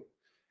to you,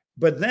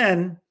 but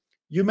then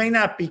you may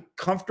not be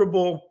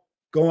comfortable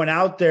going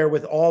out there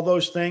with all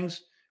those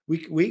things.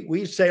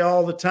 We say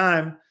all the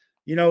time,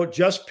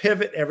 just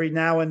pivot every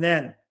now and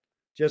then,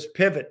 just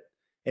pivot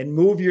and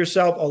move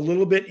yourself a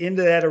little bit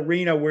into that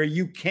arena where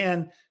you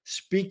can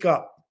speak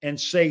up and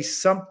say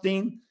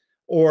something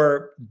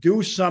or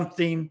do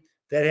something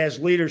that has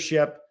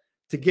leadership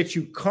to get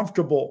you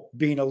comfortable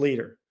being a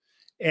leader.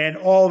 And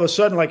all of a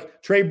sudden,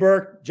 like Trey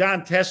Burke,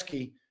 John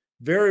Teskey,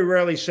 very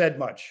rarely said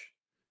much,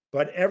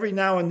 but every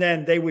now and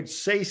then they would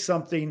say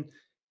something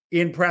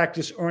in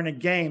practice or in a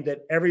game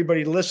that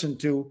everybody listened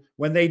to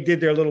when they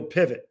did their little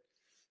pivot.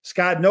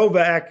 Scott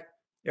Novak,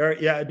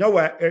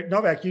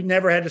 Novak, you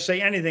never had to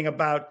say anything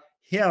about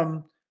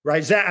him,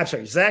 right?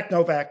 Zach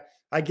Novak.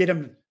 I get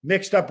him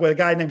mixed up with a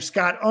guy named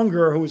Scott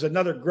Unger, who was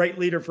another great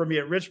leader for me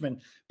at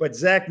Richmond. But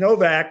Zach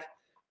Novak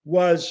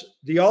was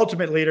the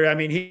ultimate leader. I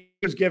mean, he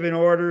was giving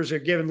orders or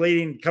giving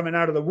leading coming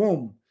out of the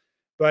womb.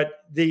 But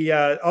the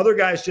other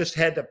guys just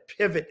had to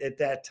pivot at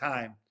that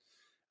time.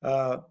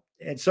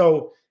 And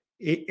so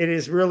it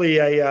is really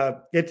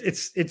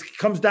it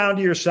comes down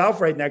to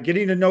yourself right now,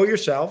 getting to know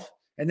yourself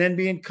and then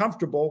being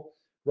comfortable,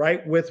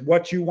 right, with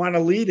what you want to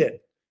lead in.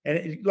 And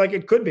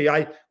it could be,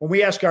 when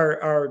we ask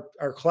our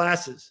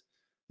classes,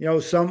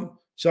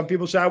 some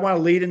people say, I want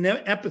to lead in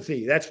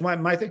empathy. That's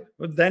my thing.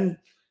 But then,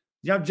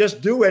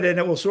 just do it and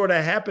it will sort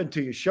of happen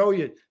to you.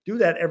 Do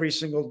that every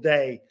single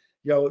day.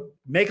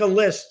 Make a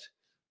list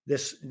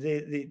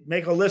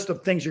make a list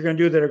of things you're going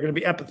to do that are going to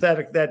be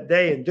empathetic that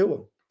day and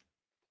do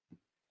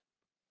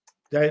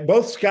them.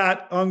 Both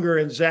Scott Unger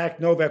and Zach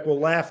Novak will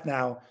laugh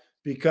now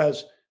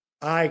because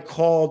I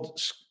called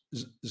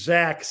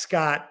Zach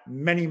Scott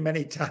many,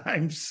 many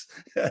times.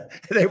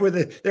 They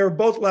were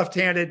both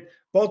left-handed,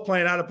 both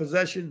playing out of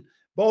possession,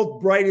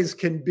 both bright as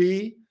can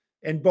be,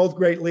 and both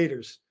great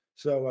leaders.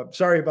 So I'm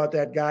sorry about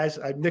that, guys.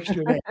 I mixed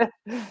your name.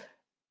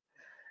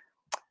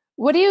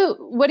 What do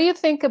you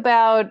think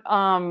about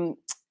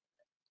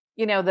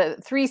the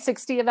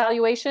 360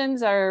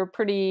 evaluations are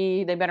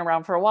they've been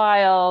around for a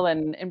while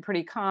and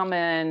pretty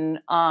common.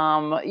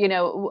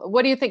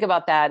 What do you think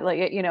about that? Like,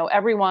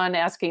 everyone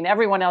asking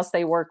everyone else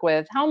they work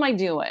with, how am I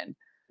doing?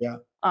 Yeah.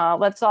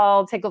 Let's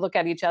all take a look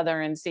at each other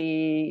and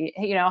see,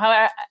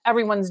 how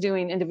everyone's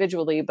doing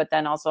individually, but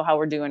then also how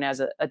we're doing as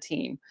a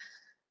team.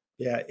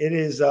 Yeah, it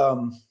is.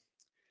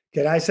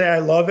 Can I say I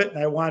love it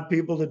and I want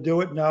people to do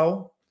it?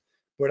 No,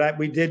 but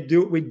we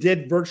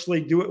did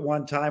virtually do it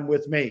one time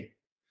with me.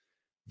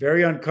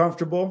 Very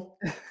uncomfortable.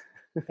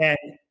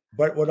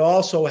 But what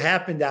also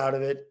happened out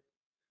of it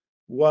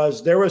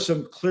was there were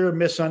some clear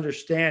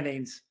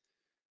misunderstandings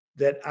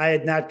that I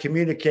had not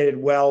communicated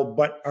well,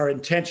 but our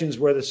intentions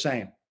were the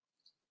same.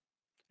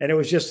 And it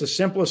was just the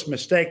simplest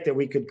mistake that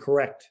we could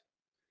correct.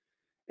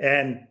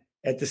 And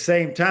at the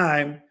same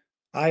time,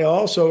 I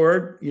also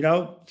heard,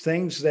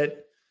 things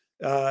that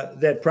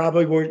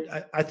probably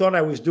were, I thought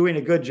I was doing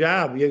a good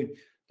job.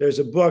 There's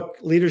a book,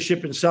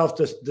 Leadership and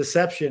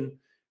Self-Deception,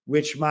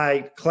 which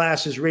my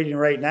class is reading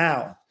right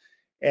now,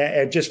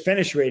 and just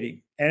finished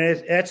reading. And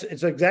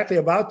it's exactly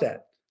about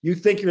that. You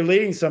think you're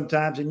leading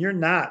sometimes and you're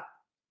not.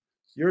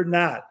 You're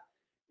not.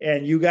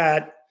 And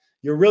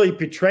you're really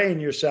betraying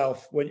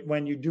yourself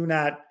when you do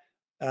not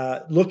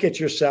look at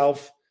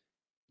yourself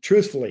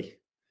truthfully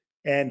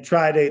and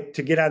try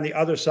to get on the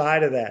other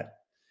side of that.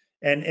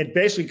 And it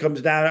basically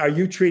comes down, are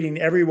you treating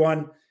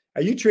everyone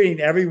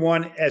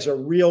as a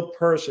real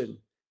person?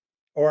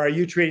 Or are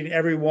you treating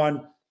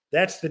everyone,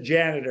 that's the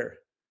janitor,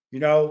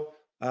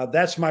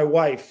 that's my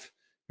wife,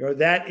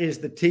 that is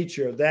the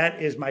teacher, that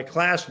is my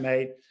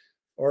classmate,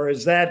 or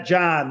is that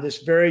John, this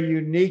very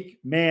unique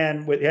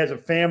man has a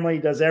family,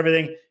 does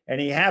everything,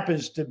 and he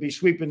happens to be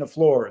sweeping the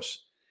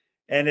floors.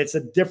 And it's a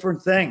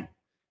different thing.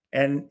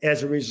 And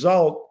as a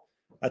result,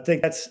 I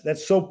think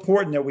that's so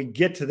important that we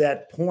get to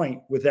that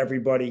point with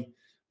everybody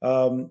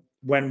as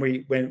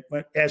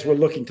we're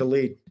looking to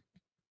lead.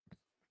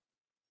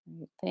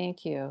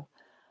 Thank you.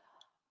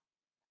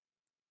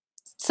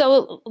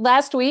 So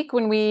last week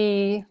when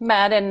we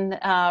met and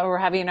we're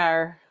having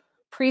our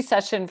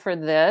pre-session for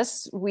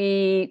this,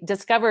 we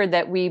discovered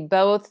that we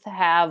both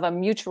have a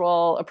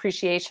mutual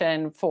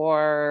appreciation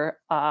for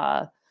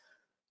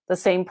the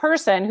same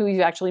person who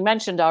you actually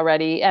mentioned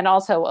already, and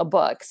also a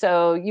book.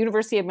 So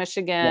University of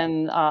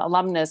Michigan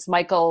alumnus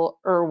Michael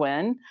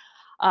Irwin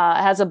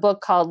has a book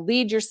called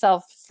Lead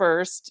Yourself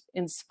First,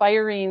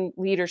 Inspiring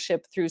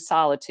Leadership Through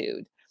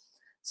Solitude.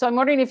 So I'm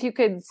wondering if you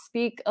could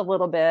speak a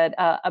little bit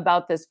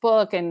about this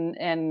book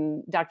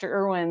and Dr.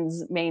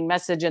 Irwin's main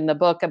message in the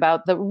book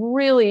about the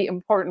really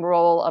important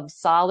role of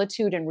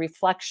solitude and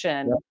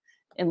reflection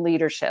in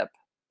leadership.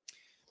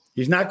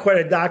 He's not quite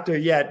a doctor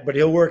yet, but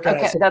he'll work on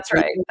it. Okay, that's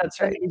right. That's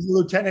right. He's a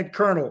lieutenant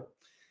colonel.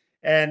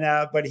 And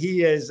but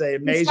he is an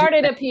amazing. He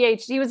started a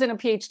PhD. He was in a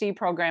PhD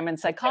program in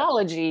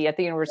psychology at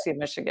the University of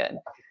Michigan.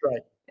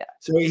 Right. Yeah.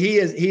 So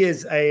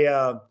he's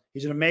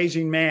an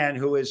amazing man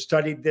who has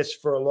studied this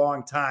for a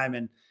long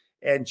time,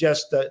 and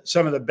just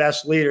some of the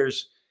best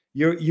leaders.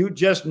 You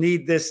just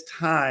need this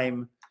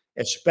time,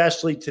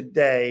 especially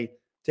today,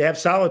 to have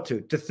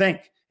solitude, to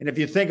think. And if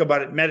you think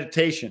about it,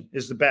 meditation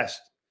is the best.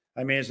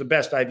 I mean, it's the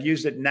best. I've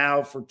used it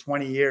now for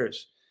 20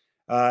 years.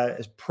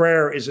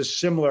 Prayer is a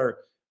similar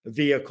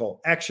vehicle.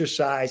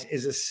 Exercise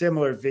is a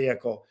similar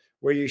vehicle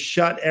where you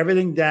shut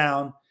everything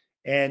down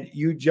and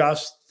you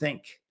just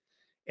think.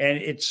 And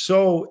it's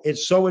so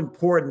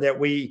important that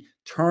we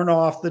turn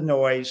off the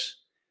noise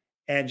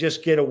and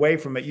just get away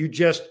from it.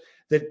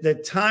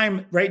 The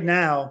time right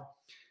now,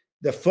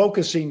 the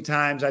focusing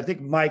times, I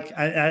think, Mike,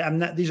 I'm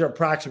not, these are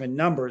approximate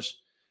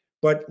numbers,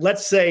 but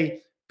let's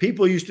say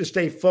people used to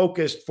stay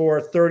focused for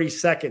 30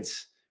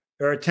 seconds.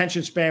 Their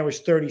attention span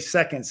was 30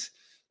 seconds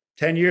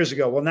 10 years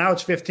ago. Well, now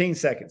it's 15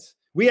 seconds.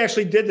 We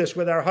actually did this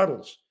with our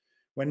huddles.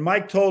 When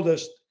Mike told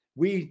us,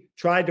 we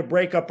tried to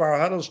break up our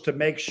huddles to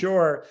make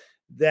sure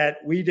that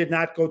we did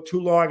not go too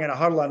long in a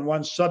huddle on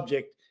one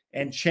subject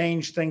and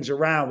change things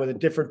around with a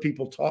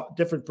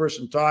different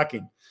person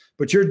talking.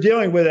 But you're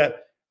dealing with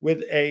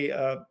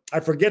I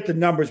forget the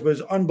numbers, but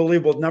it's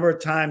unbelievable number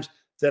of times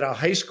that a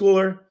high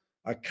schooler,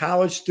 a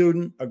college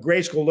student, a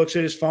grade school looks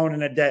at his phone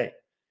in a day.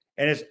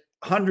 And it's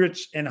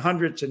hundreds and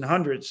hundreds and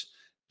hundreds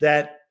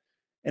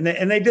and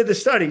they did the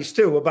studies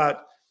too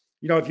about,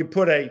 if you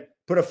put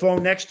a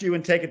phone next to you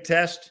and take a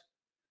test,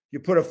 you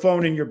put a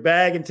phone in your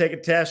bag and take a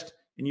test,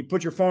 and you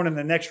put your phone in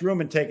the next room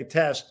and take a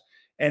test.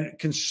 And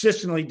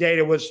consistently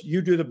data was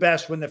you do the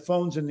best when the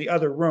phone's in the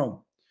other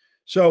room.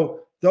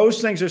 So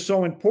those things are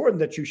so important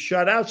that you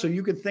shut out so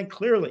you can think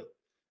clearly.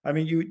 I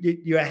mean,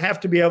 you have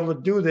to be able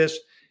to do this.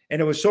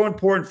 And it was so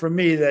important for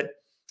me that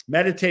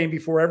meditating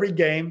before every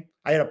game,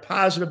 I had a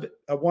positive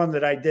one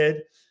that I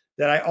did,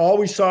 that I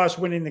always saw us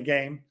winning the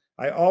game.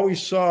 I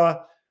always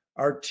saw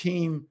our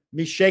team,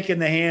 me shaking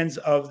the hands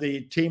of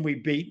the team we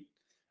beat.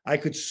 I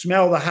could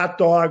smell the hot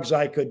dogs.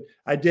 I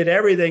did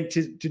everything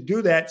to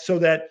do that, so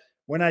that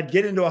when I'd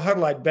get into a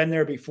huddle, I'd been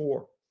there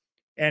before.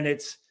 And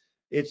it's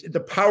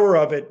the power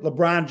of it.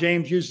 LeBron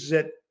James uses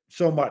it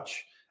so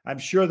much. I'm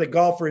sure the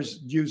golfers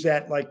use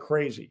that like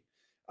crazy.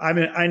 I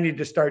mean, I need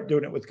to start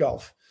doing it with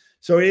golf.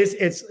 So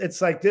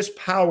it's like this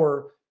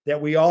power that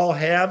we all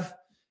have.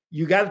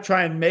 You got to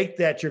try and make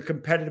that your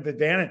competitive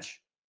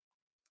advantage.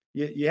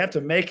 You have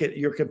to make it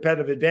your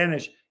competitive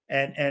advantage.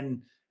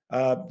 And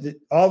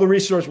all the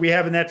resources we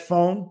have in that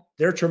phone,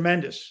 they're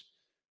tremendous.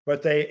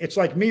 But it's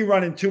like me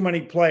running too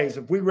many plays.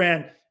 If we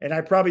ran, and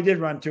I probably did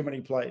run too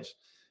many plays,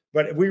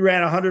 but if we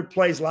ran 100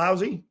 plays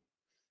lousy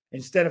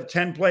instead of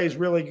 10 plays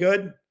really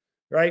good,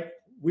 right?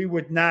 We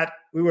would not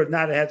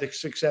have had the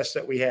success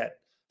that we had.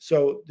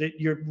 So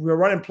we're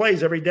running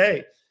plays every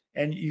day,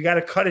 and you got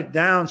to cut it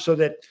down so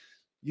that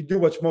you do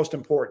what's most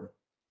important.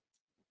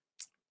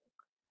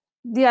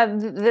 Yeah,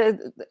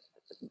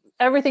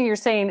 everything you're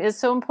saying is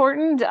so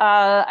important.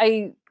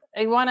 I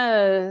want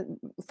to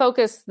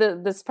focus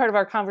this part of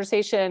our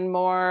conversation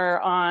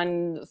more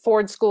on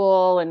Ford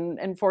School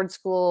and Ford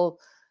School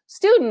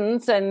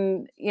students,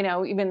 and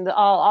even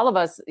all of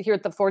us here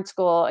at the Ford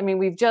School. I mean,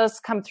 we've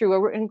just come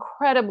through an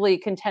incredibly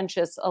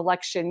contentious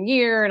election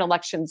year and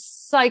election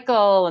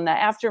cycle, and the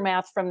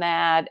aftermath from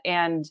that.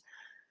 And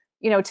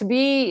to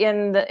be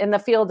in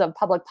the field of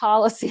public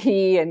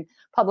policy and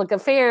public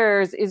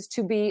affairs is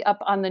to be up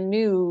on the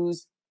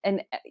news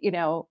and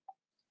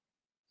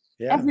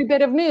every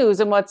bit of news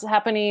and what's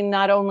happening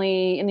not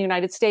only in the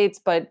United States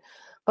but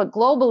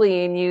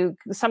globally. And you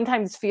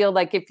sometimes feel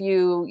like if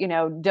you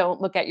don't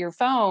look at your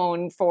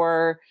phone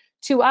for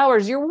 2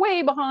 hours, you're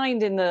way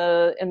behind in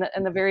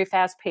the very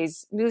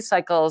fast-paced news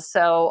cycles.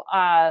 So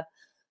I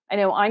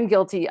know I'm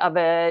guilty of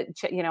it.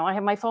 I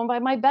have my phone by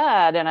my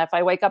bed, and if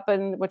I wake up,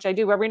 which I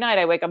do every night,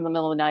 I wake up in the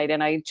middle of the night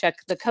and I check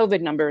the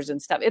COVID numbers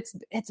and stuff. It's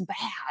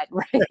bad,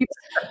 right?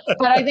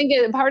 But I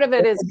think part of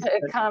it is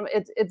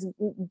it's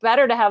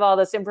better to have all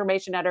this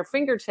information at our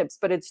fingertips,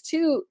 but it's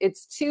too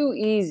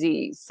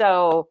easy.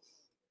 So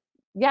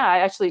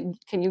yeah,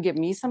 can you give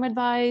me some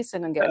advice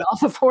and then get off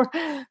before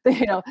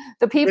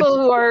the people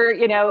who are,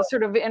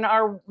 sort of in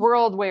our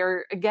world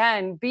where,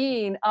 again,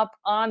 being up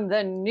on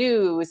the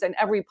news and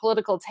every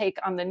political take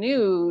on the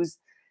news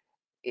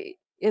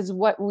is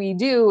what we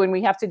do, and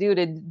we have to do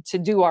to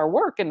do our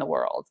work in the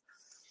world.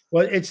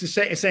 Well, it's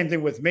the same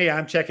thing with me.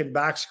 I'm checking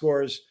box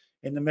scores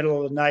in the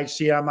middle of the night,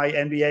 see how my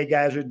NBA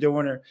guys are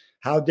doing or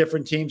how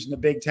different teams in the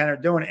Big Ten are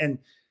doing. And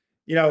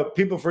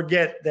people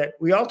forget that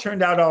we all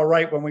turned out all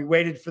right when we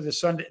waited for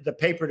the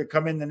paper to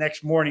come in the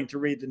next morning to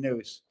read the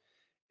news.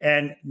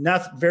 And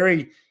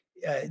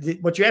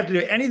what you have to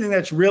do, anything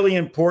that's really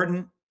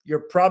important,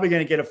 you're probably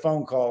going to get a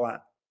phone call on.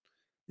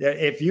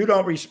 If you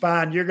don't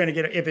respond, you're going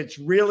to if it's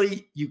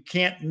really, you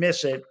can't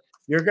miss it,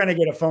 you're going to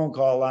get a phone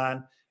call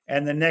on.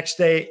 And the next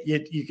day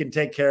you can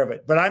take care of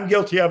it. But I'm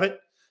guilty of it.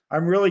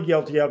 I'm really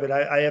guilty of it.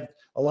 I have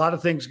a lot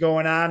of things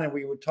going on, and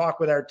we would talk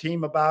with our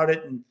team about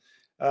it. And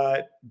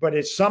but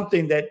it's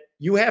something that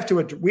we have to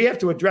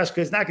address,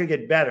 because it's not going to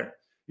get better.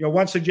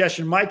 One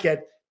suggestion Mike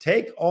had: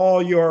 take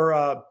all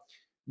your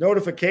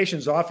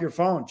notifications off your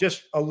phone.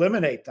 Just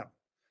eliminate them.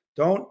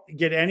 Don't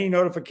get any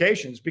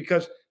notifications,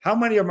 because how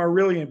many of them are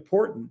really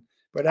important?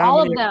 But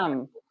all of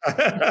them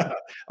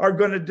are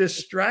going to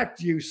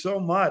distract you so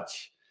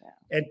much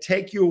and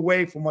take you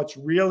away from what's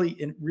really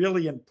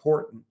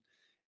important.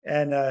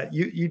 And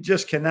you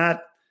just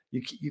cannot.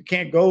 You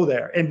can't go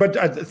there. But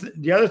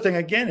the other thing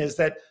again is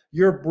that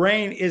your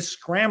brain is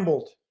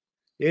scrambled.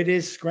 It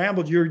is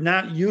scrambled. You're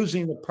not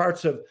using the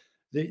parts of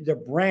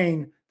the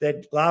brain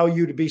that allow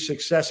you to be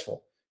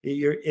successful.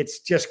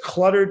 It's just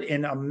cluttered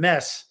in a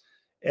mess.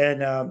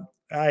 And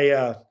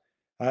I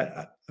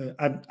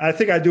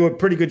think I do a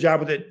pretty good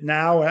job with it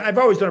now. I've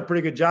always done a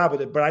pretty good job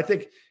with it, but I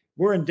think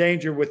we're in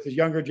danger with the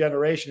younger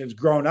generation who's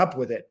grown up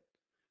with it.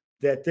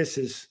 That this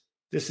is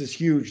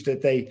huge.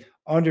 That they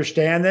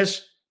understand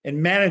this and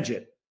manage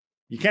it.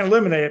 You can't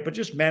eliminate it, but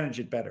just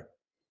manage it better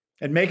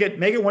and make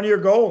it one of your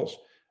goals.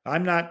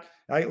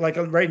 Like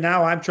right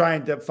now, I'm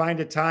trying to find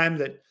a time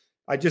that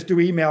I just do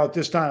email at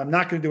this time. I'm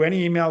not going to do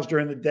any emails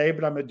during the day,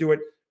 but I'm going to do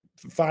it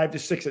from 5 to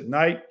 6 at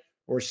night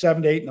or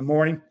 7 to 8 in the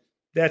morning.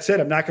 That's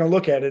it. I'm not going to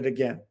look at it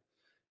again.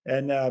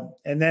 And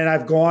then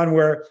I've gone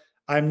where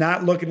I'm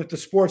not looking at the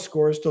sports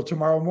scores till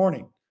tomorrow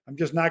morning. I'm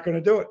just not going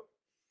to do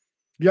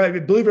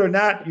it. Believe it or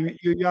not, you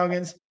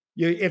youngins,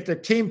 if the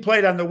team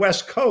played on the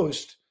West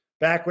Coast,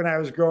 back when I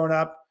was growing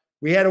up,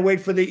 we had to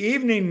wait for the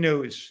evening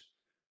news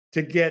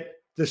to get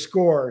the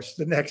scores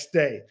the next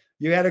day.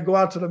 You had to go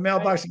out to the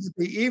mailbox to get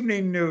the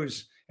evening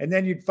news, and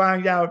then you'd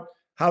find out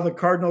how the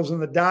Cardinals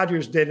and the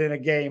Dodgers did in a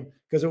game,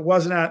 because it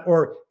wasn't on,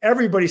 or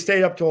everybody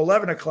stayed up till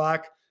 11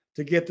 o'clock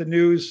to get the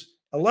news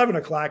 11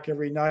 o'clock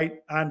every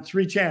night on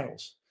 3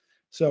 channels.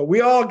 So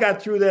we all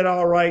got through that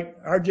all right.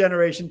 Our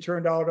generation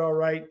turned out all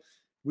right.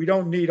 We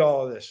don't need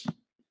all of this.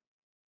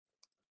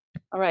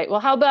 All right. Well,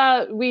 how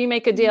about we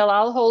make a deal?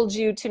 I'll hold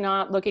you to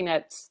not looking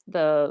at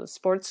the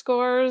sports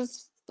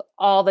scores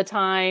all the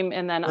time,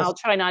 and then I'll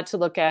try not to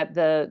look at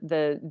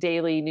the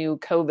daily new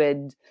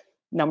COVID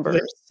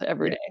numbers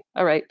every day.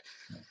 All right.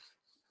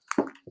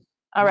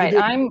 All right.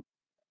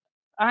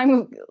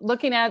 I'm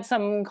looking at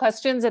some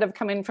questions that have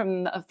come in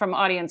from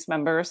audience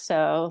members.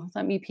 So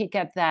let me peek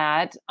at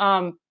that.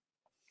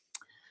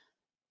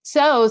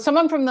 So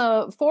someone from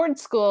the Ford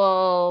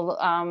School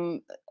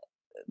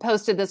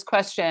posted this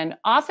question.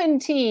 Often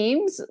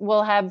teams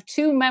will have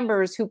two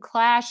members who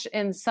clash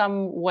in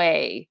some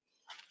way.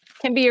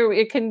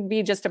 It can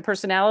be just a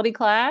personality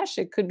clash.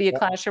 It could be a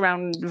clash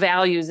around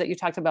values that you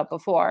talked about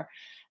before.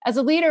 As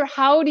a leader,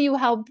 how do you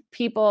help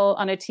people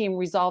on a team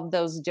resolve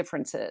those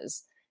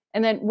differences?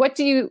 And then what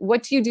do you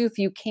do if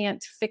you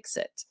can't fix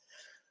it?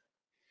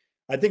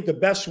 I think the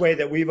best way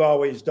that we've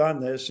always done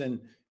this, and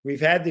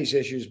we've had these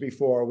issues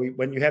before,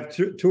 when you have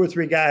two or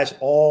three guys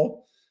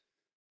all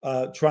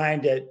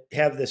trying to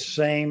have the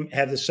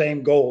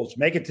same goals,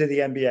 make it to the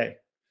NBA.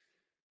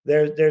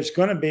 There's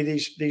going to be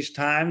these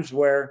times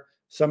where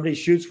somebody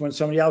shoots when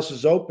somebody else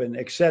is open,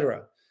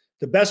 etc.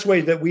 The best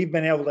way that we've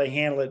been able to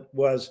handle it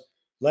was,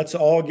 let's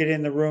all get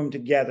in the room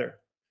together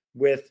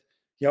with,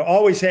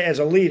 always as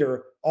a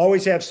leader,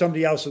 always have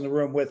somebody else in the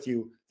room with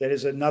you that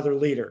is another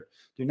leader.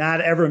 Do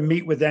not ever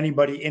meet with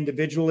anybody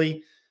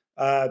individually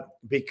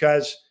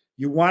because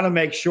you want to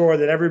make sure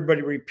that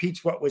everybody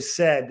repeats what was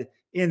said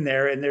in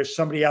there and there's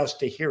somebody else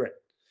to hear it.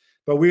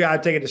 But I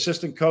take an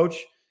assistant coach,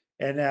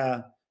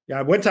 and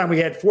one time we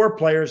had 4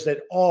 players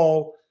that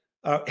all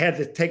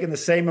had taken the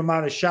same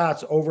amount of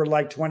shots over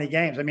like 20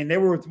 games. I mean, they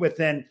were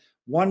within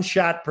 1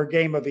 shot per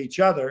game of each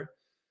other,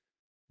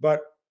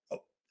 but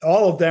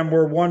all of them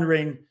were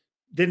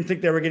didn't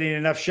think they were getting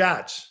enough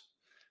shots.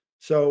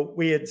 So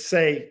we'd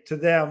say to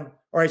them,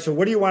 all right, so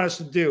what do you want us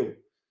to do?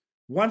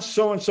 Once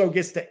so-and-so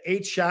gets to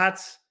 8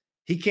 shots,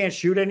 he can't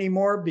shoot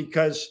anymore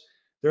because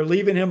they're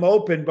leaving him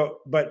open,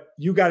 but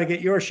you got to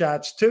get your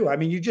shots too. I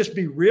mean, you just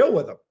be real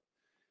with them.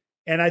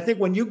 And I think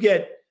when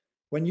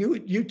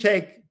you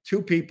take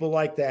 2 people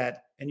like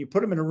that and you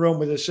put them in a room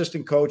with an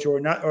assistant coach or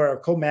a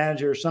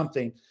co-manager or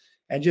something,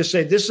 and just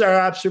say, this is our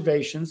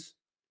observations.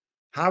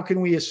 How can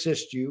we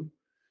assist you?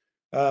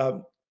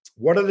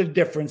 What are the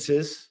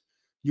differences?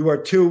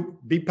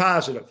 Be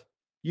positive.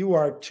 You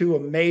are 2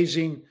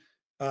 amazing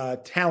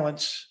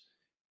talents,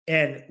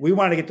 and we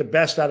want to get the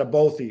best out of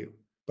both of you.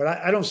 But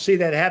I don't see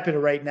that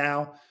happening right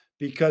now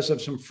because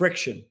of some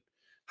friction.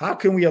 How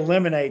can we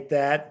eliminate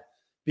that?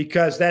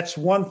 Because that's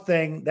one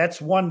thing,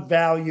 that's one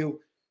value.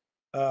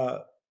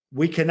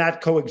 We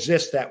cannot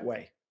coexist that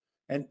way.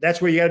 And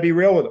that's where you got to be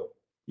real with them.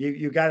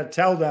 You got to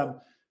tell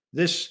them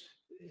this,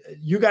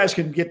 you guys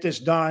can get this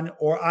done,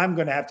 or I'm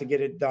going to have to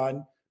get it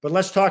done, but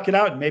let's talk it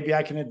out and maybe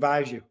I can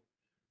advise you.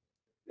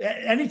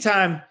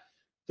 Anytime,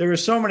 there are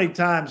so many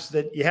times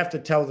that you have to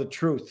tell the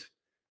truth.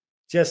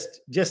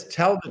 Just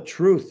tell the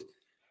truth.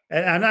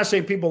 And I'm not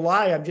saying people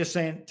lie. I'm just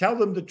saying, tell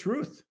them the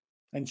truth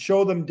and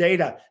show them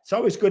data. It's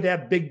always good to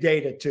have big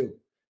data too,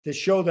 to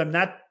show them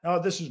not,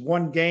 oh, this is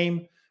one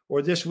game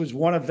or this was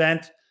one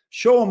event.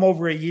 Show them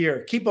over a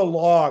year. Keep a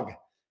log.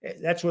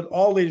 That's what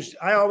all these,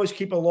 I always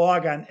keep a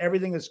log on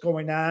everything that's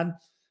going on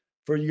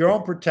for your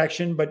own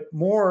protection, but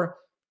more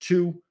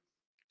to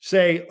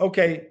say,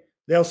 okay,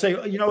 they'll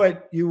say, you know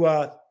what,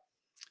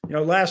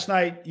 last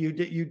night I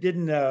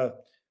didn't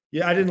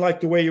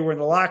like the way you were in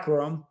the locker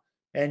room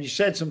and you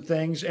said some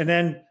things. And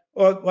then,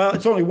 well,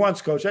 it's only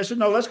once, coach. I said,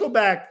 no, let's go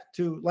back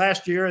to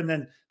last year and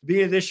then the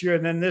beginning of this year.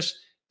 And then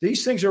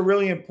these things are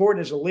really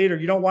important as a leader.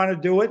 You don't want to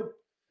do it,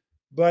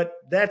 but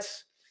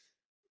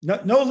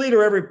no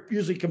leader ever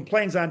usually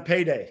complains on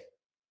payday.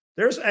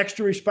 There's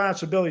extra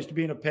responsibilities to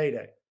being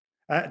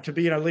to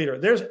being a leader.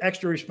 There's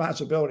extra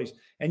responsibilities,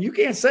 and you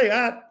can't say,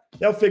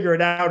 they'll figure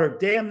it out, or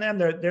damn them,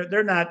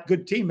 they're not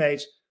good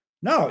teammates.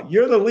 No,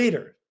 you're the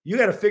leader. You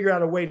got to figure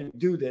out a way to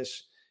do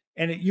this,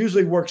 and it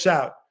usually works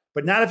out.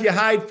 But not if you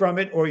hide from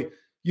it, or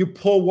you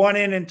pull one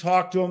in and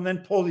talk to them, then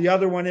pull the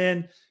other one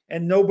in,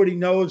 and nobody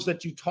knows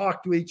that you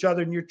talk to each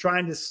other and you're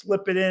trying to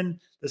slip it in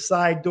the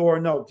side door.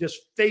 No, just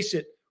face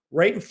it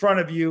right in front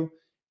of you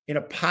in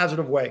a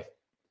positive way.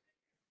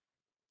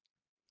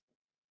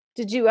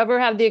 Did you ever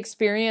have the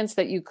experience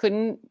that you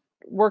couldn't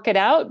work it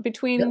out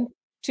between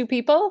 2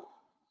 people?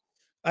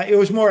 It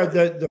was more of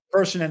the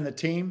person and the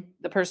team.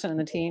 The person and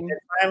the team. And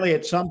finally,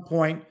 at some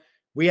point,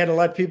 we had to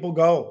let people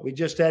go. We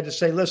just had to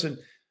say, listen,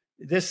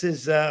 this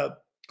is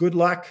good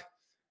luck,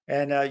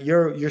 and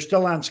you're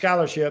still on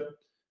scholarship,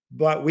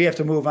 but we have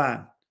to move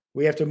on.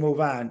 We have to move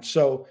on.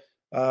 So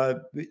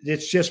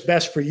it's just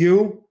best for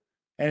you,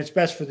 and it's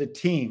best for the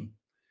team.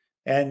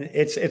 And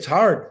it's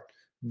hard,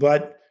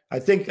 but I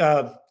think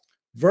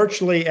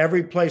virtually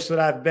every place that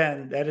I've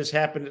been, that has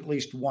happened at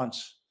least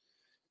once.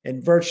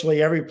 And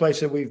virtually every place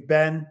that we've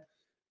been,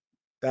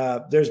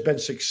 there's been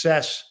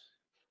success,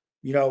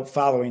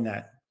 following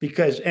that,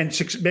 because, and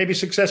maybe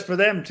success for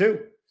them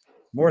too.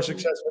 more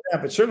success for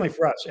them. But certainly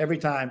for us, every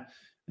time,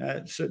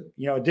 so,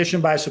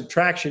 addition by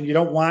subtraction, you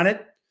don't want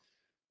it.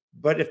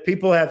 But if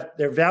people have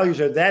their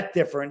values are that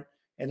different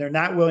and they're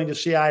not willing to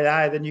see eye to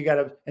eye, then you got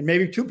to, and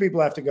maybe two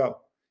people have to go.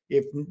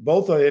 If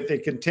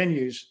it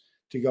continues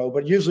to go,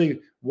 but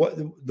usually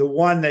the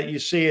one that you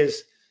see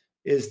is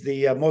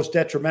the most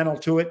detrimental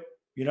to it,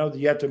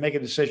 you have to make a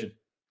decision.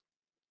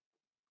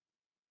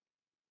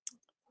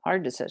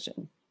 Hard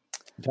decision.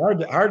 It's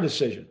hard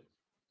decision.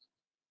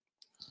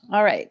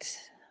 All right.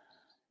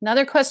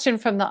 Another question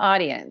from the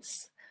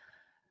audience.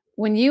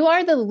 When you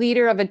are the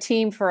leader of a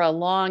team for a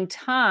long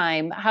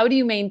time, how do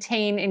you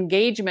maintain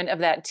engagement of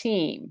that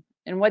team?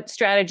 And what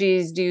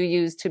strategies do you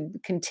use to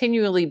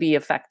continually be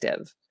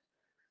effective?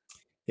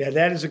 Yeah,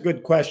 that is a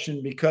good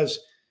question because,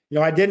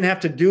 I didn't have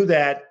to do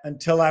that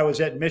until I was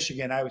at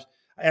Michigan.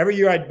 Every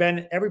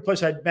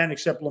place I'd been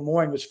except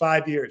Lemoyne was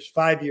 5 years,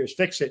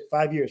 fix it,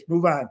 5 years,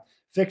 move on,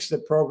 fix the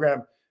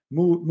program,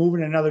 move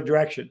in another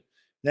direction.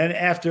 Then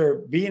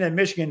after being at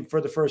Michigan for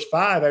the first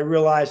 5, I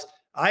realized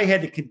I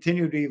had to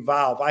continue to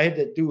evolve. I had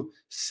to do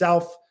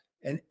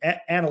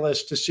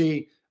self-analysis to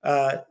see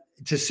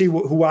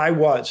who I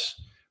was,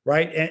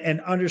 right?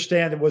 And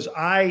understand, was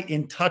I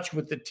in touch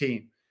with the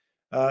team?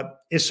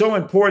 It's so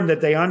important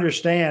that they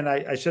understand.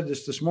 I said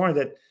this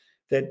morning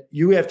that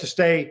you have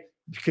to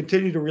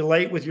continue to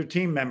relate with your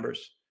team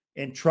members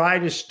and try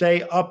to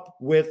stay up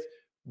with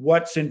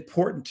what's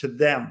important to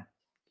them.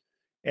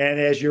 And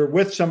as you're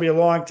with somebody a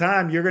long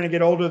time, you're going to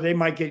get older. They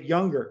might get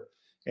younger,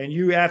 and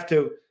you have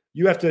to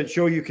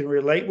show you can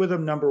relate with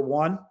them. Number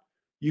one,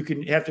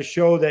 have to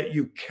show that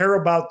you care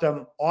about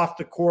them off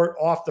the court,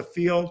 off the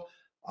field,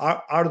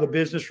 out of the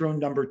business room.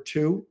 Number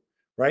two,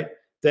 right?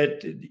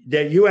 That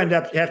you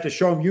have to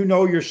show them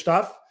your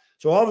stuff.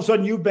 So all of a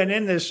sudden you've been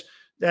in this,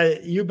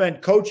 you've been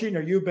coaching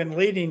or you've been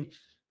leading,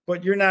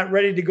 but you're not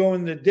ready to go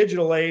in the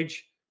digital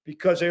age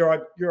because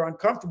you're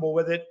uncomfortable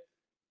with it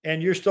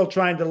and you're still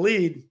trying to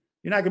lead.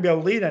 You're not going to be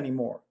able to lead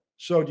anymore.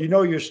 So do you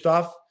know your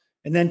stuff?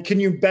 And then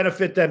can you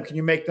benefit them? Can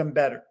you make them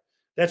better?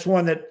 That's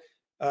one that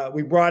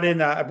we brought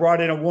in. I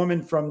brought in a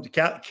woman from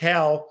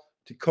Cal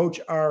to coach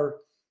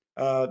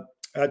to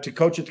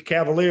coach at the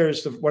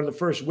Cavaliers, one of the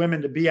first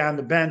women to be on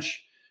the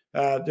bench.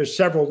 There's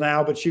several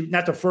now, but she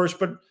not the first,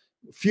 but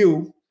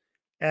few.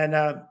 And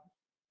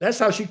that's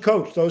how she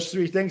coached, those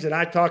 3 things. And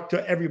I talk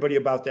to everybody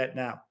about that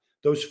now,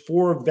 those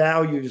 4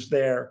 values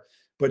there.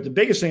 But the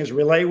biggest thing is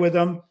relate with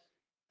them,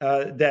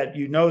 that that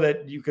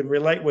you can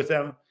relate with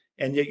them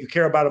and yet you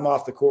care about them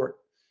off the court.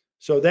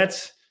 So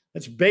that's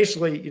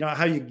basically,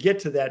 how you get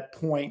to that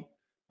point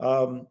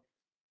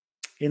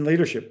in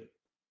leadership.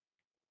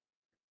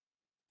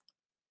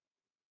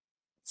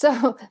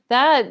 So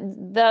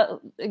the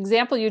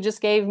example you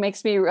just gave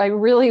makes me, I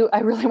really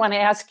want to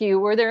ask you,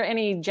 were there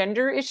any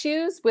gender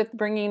issues with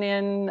bringing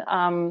in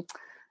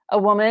a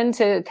woman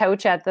to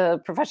coach at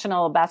the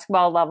professional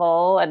basketball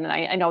level? And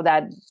I know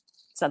that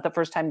it's not the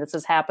first time this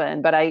has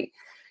happened, but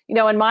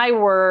in my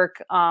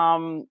work,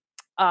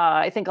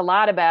 I think a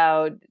lot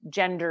about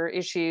gender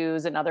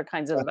issues and other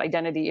kinds of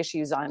identity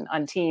issues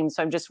on teams.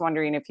 So I'm just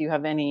wondering if you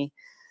have any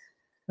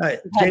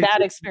had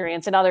that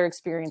experience and other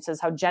experiences,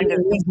 how gender.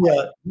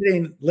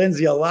 Getting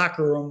Lindsay a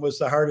locker room was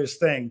the hardest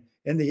thing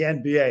in the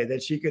NBA,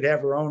 that she could have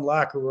her own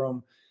locker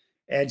room.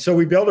 And so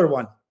we built her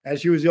one, and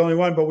she was the only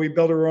one, but we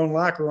built her own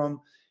locker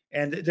room.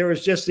 And there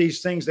was just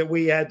these things that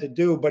we had to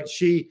do, but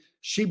she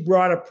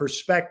brought a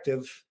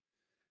perspective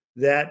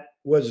that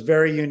was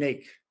very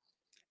unique.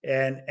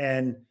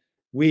 And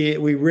we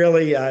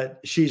really,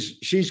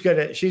 she's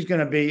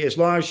gonna be, as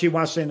long as she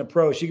wants to stay in the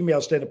pros, she can be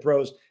able to stay in the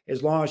pros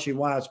as long as she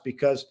wants,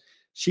 because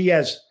she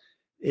has,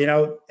 and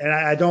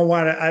I don't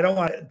want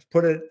to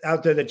put it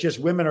out there that just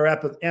women are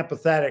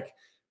empathetic,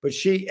 but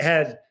she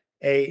had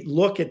a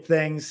look at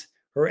things,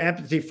 her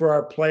empathy for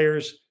our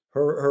players,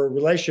 her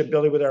relationship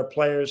building with our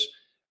players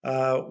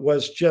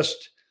was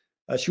just,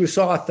 she was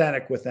so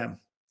authentic with them,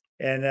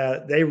 and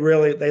they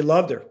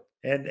loved her.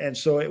 And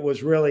so it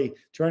was really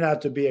turned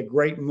out to be a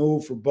great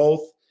move for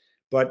both.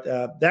 But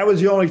that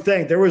was the only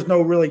thing. There was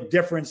no really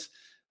difference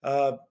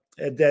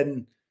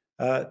then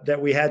that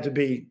we had to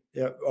be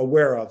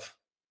aware of.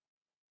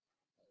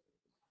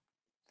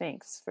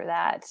 Thanks for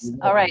that.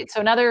 All right.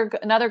 So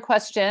another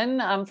question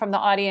from the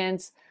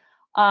audience.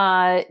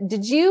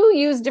 Did you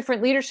use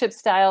different leadership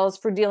styles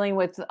for dealing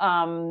with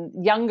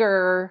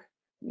younger,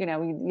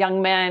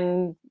 young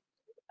men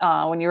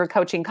when you were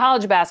coaching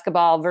college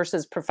basketball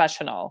versus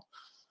professional?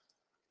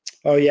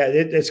 Oh yeah,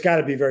 it's got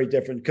to be very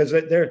different, because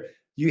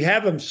you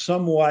have them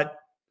somewhat.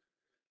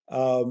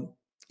 They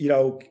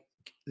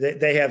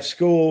have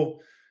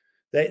school,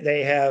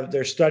 they have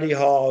their study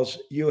halls.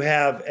 You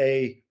have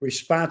a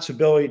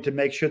responsibility to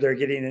make sure they're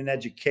getting an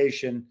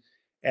education,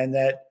 and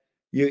that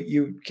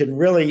you can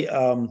really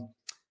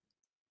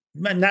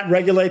not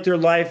regulate their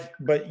life,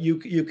 but you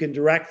can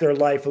direct their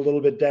life a little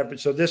bit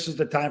different. So this is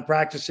the time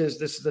practices.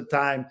 This is the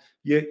time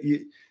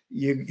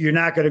you're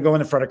not going to go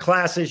in front of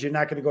classes. You're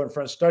not going to go in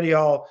front of study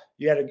hall.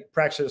 You had to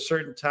practice at a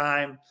certain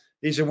time.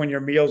 These are when your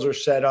meals are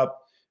set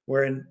up.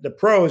 Where in the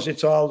pros,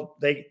 it's all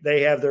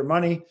they have their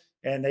money.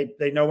 and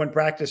they know when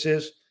practice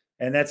is,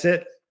 and that's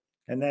it.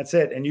 And that's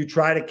it. And you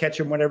try to catch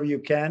them whenever you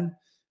can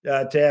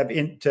to have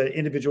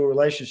individual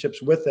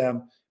relationships with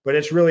them. But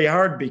it's really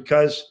hard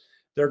because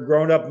they're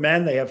grown-up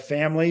men. They have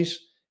families,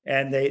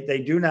 and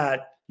you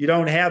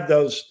don't have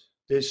those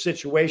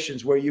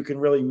situations where you can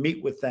really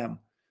meet with them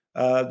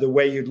the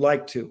way you'd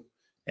like to.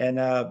 And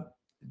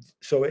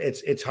so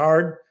it's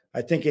hard.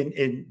 I think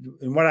in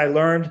what I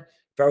learned,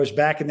 if I was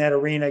back in that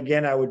arena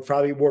again, I would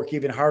probably work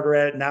even harder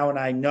at it now. And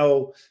I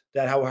know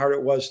that how hard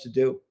it was to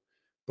do,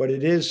 but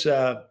it is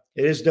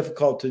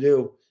difficult to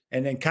do.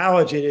 And in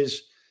college, it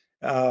is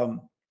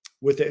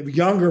with the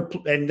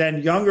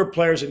younger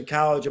players in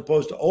college,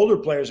 opposed to older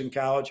players in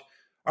college.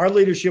 Our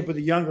leadership with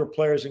the younger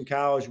players in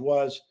college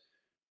was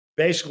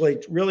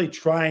basically really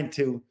trying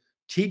to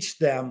teach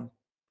them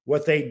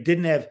what they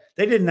didn't have.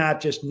 They did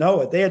not just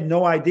know it. They had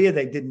no idea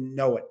they didn't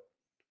know it.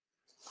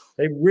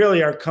 They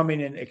really are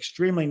coming in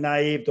extremely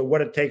naive to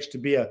what it takes to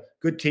be a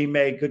good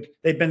teammate.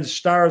 They've been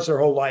stars their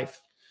whole life.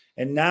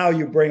 And now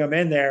you bring them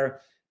in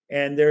there,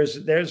 and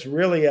there's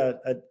really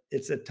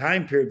it's a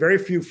time period. Very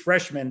few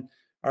freshmen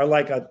are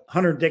like a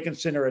Hunter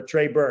Dickinson or a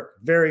Trey Burke.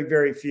 Very,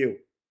 very few,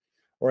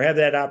 or have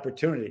that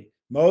opportunity.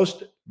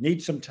 Most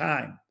need some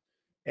time,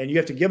 and you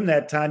have to give them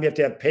that time. You have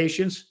to have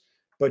patience,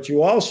 but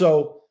you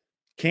also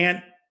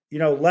can't,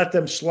 let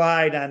them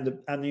slide on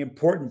the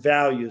important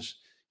values,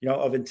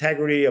 of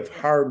integrity, of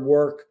hard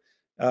work,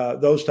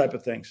 those type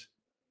of things.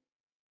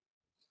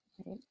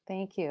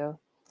 Thank you.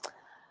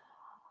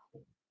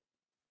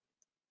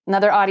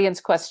 Another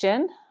audience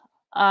question.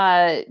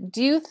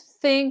 Do you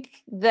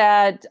think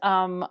that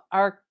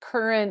our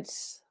current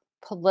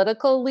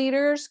political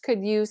leaders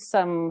could use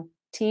some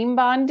team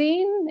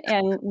bonding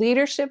and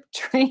leadership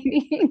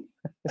training?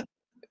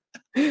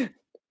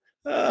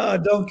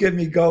 Don't get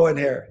me going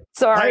here.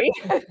 Sorry.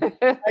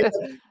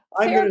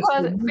 Fair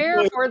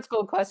board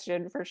school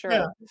question for sure.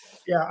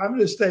 Yeah, I'm going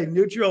to stay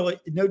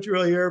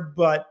neutral here,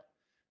 but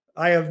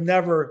I have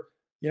never,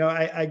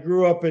 I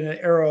grew up in an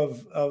era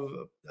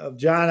of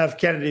John F.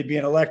 Kennedy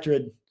being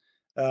elected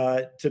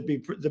to be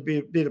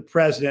the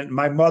president.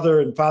 My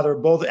mother and father are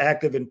both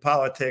active in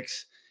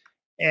politics,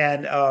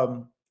 and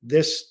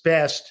this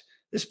past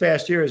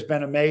year has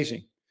been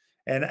amazing.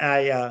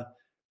 And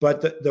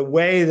but the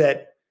way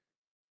that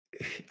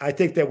I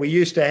think that we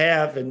used to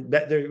have, and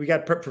we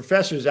got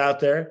professors out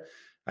there,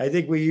 I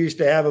think we used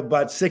to have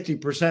about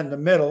 60% in the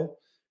middle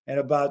and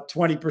about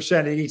 20%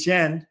 at each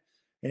end.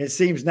 And it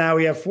seems now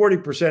we have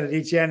 40% at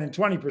each end and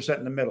 20%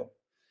 in the middle.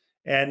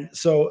 And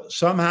so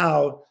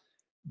somehow,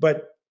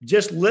 but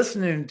just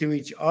listening to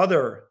each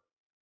other.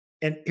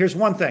 And here's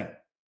one thing,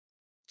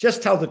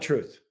 just tell the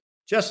truth.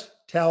 Just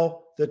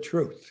tell the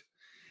truth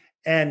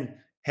and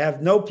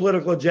have no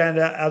political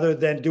agenda other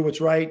than do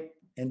what's right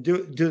and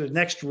do the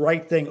next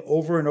right thing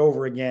over and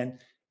over again.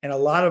 And a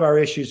lot of our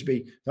issues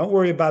don't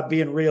worry about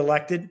being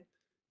reelected.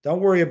 Don't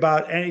worry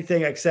about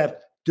anything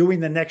except doing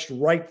the next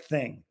right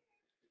thing.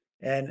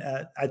 And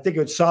I think it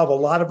would solve a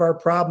lot of our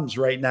problems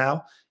right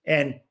now.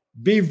 And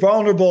be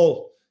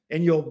vulnerable,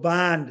 and you'll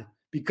bond.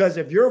 Because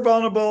if you're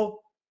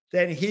vulnerable,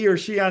 then he or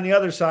she on the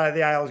other side of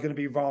the aisle is going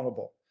to be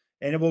vulnerable.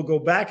 And it will go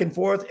back and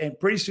forth. And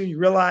pretty soon you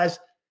realize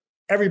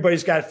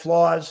everybody's got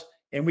flaws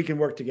and we can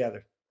work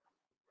together.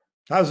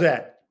 How's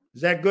that?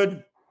 Is that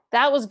good?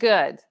 That was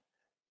good.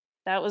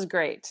 That was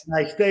great.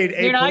 I stayed.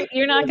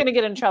 You're not going to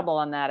get in trouble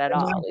on that at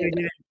all. I'm not going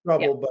to get in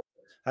trouble, but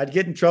I'd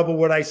get in trouble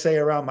what I say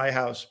around my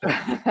house.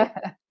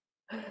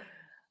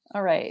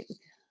 All right.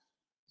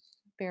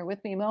 Bear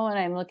with me a moment.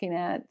 I'm looking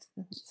at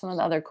some of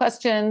the other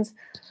questions.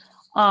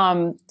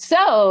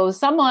 So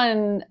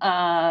someone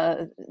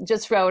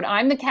just wrote,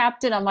 I'm the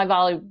captain of my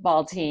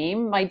volleyball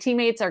team. My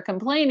teammates are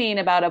complaining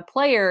about a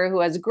player who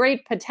has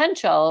great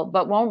potential,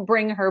 but won't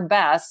bring her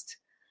best,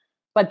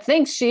 but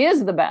thinks she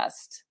is the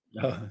best.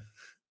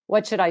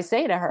 What should I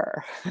say to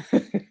her?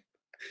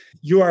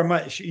 You are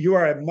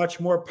much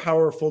more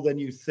powerful than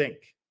you think,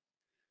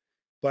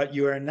 but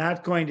you are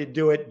not going to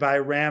do it by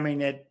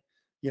ramming it,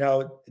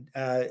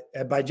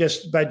 by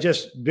just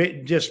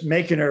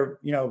making her,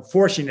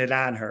 forcing it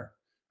on her.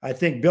 I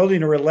think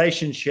building a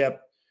relationship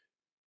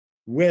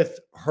with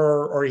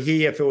her or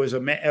he, if it was a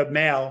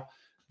male,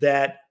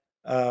 that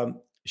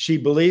she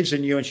believes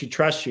in you and she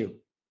trusts you,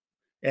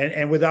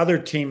 and with other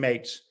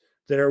teammates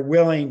that are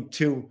willing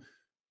to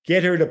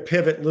get her to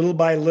pivot little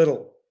by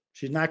little.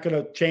 She's not going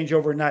to change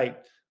overnight,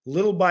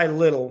 little by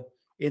little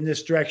in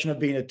this direction of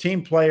being a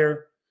team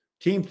player,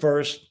 team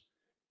first.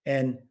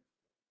 And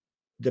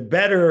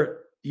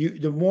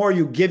the more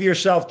you give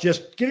yourself,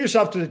 just give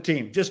yourself to the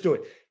team. Just do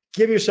it.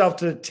 Give yourself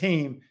to the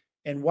team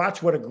and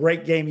watch what a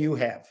great game you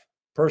have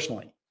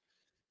personally.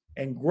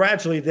 And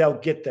gradually they'll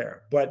get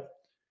there. But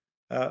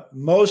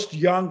most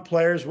young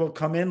players will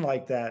come in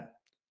like that,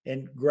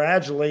 and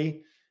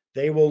gradually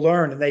they will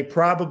learn. And they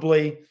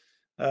probably,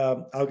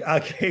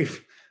 I'll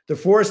give the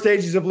 4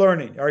 stages of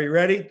learning. Are you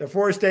ready? The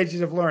 4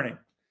 stages of learning.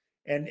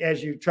 And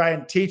as you try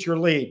and teach or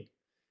lead,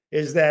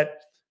 is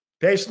that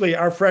basically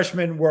our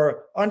freshmen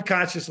were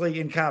unconsciously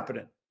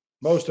incompetent,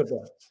 most of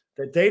them,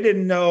 that they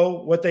didn't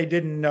know what they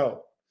didn't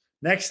know.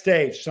 Next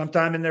stage,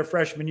 sometime in their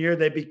freshman year,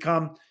 they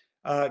become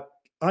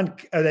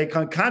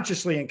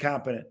consciously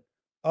incompetent.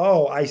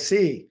 Oh, I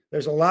see.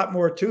 There's a lot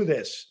more to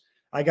this.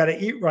 I got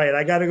to eat right.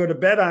 I got to go to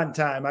bed on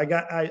time.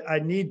 I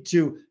need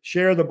to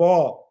share the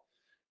ball.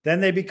 Then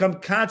they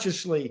become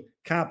consciously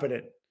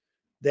competent.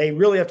 They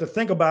really have to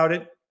think about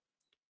it,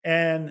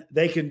 and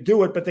they can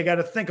do it, but they got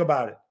to think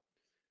about it.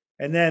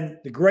 And then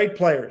the great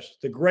players,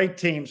 the great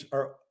teams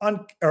are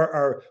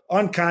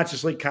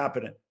unconsciously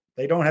competent.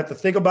 They don't have to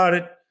think about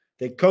it.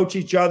 They coach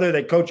each other.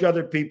 They coach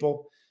other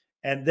people.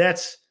 And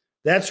that's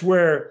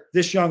where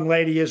this young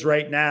lady is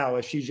right now.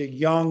 If she's a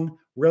young,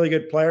 really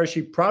good player,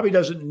 she probably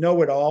doesn't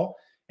know it all,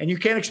 and you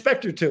can't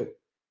expect her to.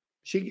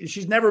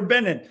 She's never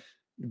been in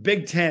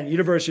Big Ten,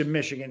 University of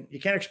Michigan. You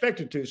can't expect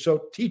her to.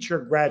 So teach her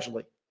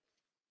gradually.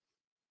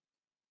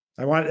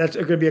 That's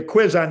going to be a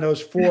quiz on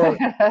those 4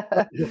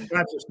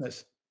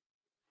 consciousness.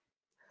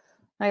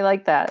 I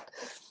like that.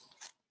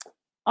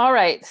 All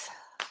right.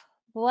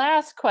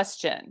 Last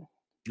question.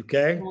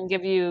 Okay. We'll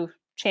give you a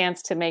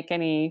chance to make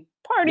any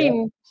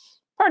parting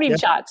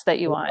shots that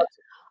you want.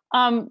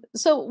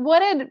 So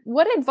what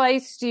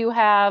advice do you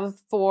have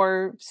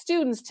for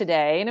students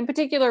today, and in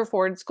particular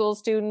Ford School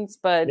students,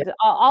 but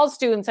all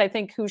students, I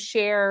think, who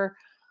share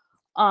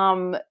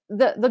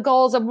the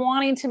goals of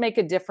wanting to make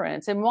a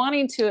difference and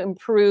wanting to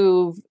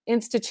improve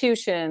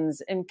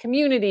institutions and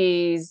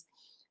communities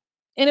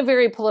in a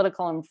very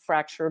political and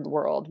fractured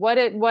world? What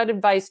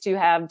advice do you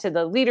have to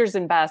the leaders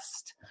and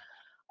best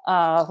who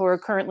are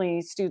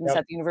currently students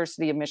at the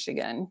University of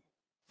Michigan?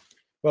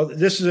 Well,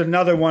 this is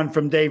another one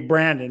from Dave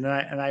Brandon,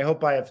 and I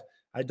hope I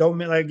don't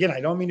mean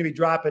to be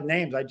dropping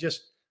names. I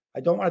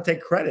don't want to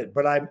take credit,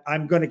 but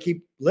I'm going to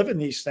keep living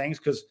these things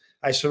because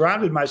I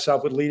surrounded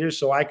myself with leaders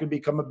so I could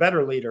become a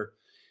better leader.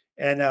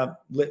 And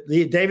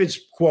David's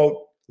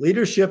quote: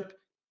 "Leadership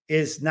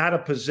is not a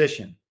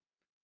position.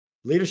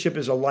 Leadership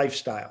is a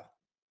lifestyle.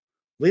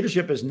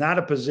 Leadership is not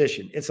a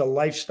position; it's a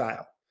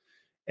lifestyle."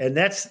 And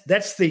that's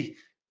the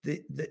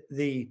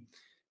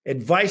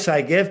advice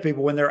I give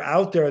people when they're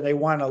out there and they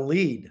want to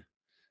lead.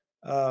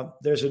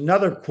 There's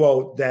another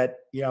quote that,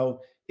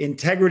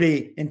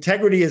 integrity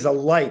is a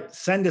light.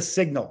 Send a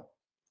signal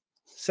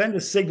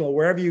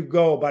wherever you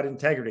go about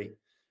integrity,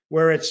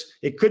 where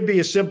it could be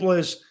as simple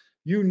as,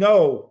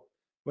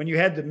 when you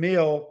had the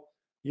meal,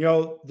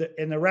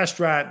 in the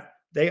restaurant,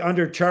 they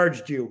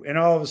undercharged you, and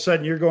all of a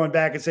sudden you're going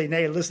back and saying,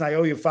 "Hey, listen, I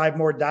owe you $5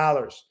 more,"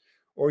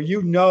 or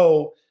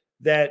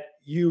that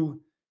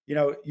you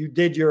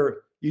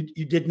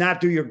did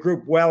not do your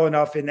group well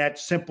enough in that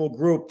simple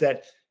group,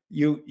 that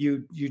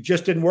you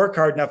just didn't work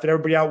hard enough and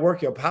everybody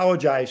outworked you.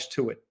 Apologize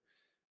to it.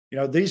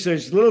 These are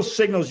little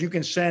signals you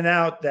can send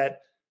out that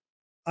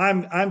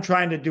I'm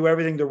trying to do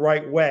everything the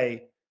right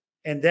way.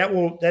 And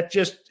that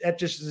just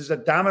is a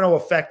domino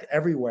effect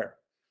everywhere.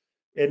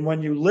 And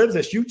when you live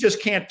this, you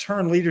just can't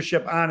turn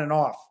leadership on and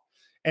off.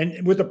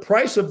 And with the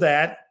price of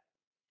that,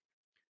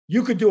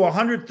 you could do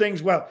 100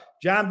 things well.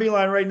 John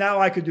Beilein right now,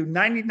 I could do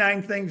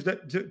 99 things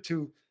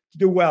to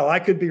do well. I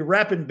could be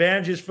wrapping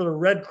bandages for the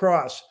Red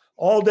Cross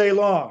all day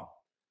long.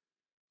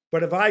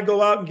 But if I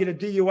go out and get a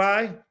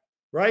DUI,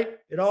 right,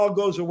 it all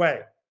goes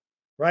away,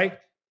 right?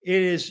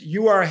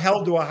 You are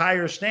held to a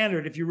higher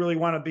standard if you really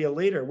want to be a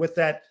leader with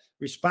that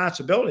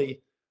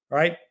responsibility,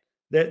 right?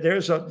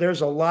 There's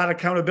a lot of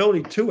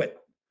accountability to it.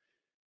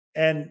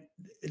 And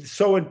it's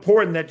so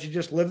important that you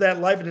just live that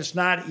life, and it's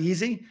not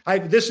easy.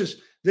 This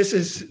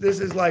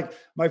is like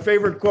my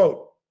favorite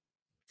quote.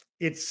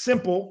 It's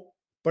simple,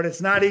 but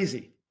it's not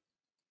easy.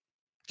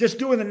 Just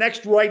doing the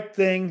next right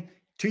thing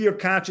to your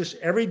conscience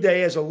every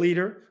day as a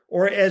leader,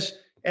 or as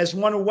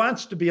one who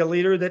wants to be a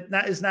leader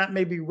that is not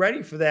maybe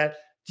ready for that.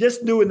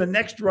 Just doing the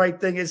next right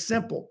thing is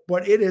simple,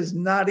 but it is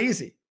not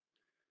easy.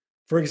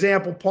 For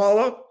example,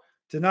 Paula,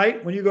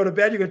 tonight when you go to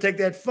bed, you're going to take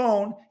that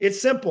phone.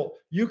 It's simple.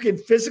 You can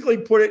physically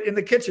put it in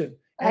the kitchen.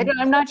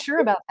 I'm not sure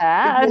about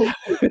that.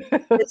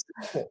 It's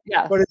simple,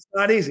 but it's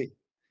not easy.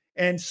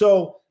 And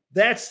so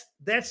that's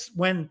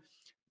when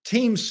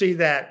teams see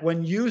that.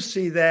 When you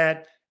see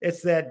that,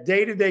 it's that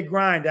day-to-day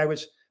grind. I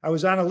was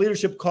on a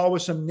leadership call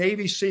with some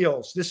Navy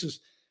SEALs.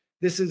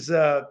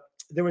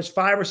 There was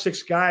 5 or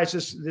 6 guys.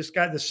 This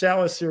guy, the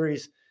Salas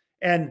series,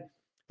 and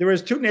there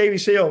was 2 Navy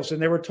SEALs,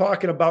 and they were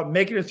talking about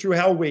making it through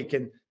Hell Week.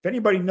 And if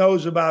anybody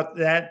knows about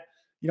that,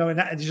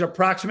 and these are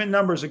approximate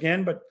numbers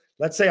again, but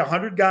let's say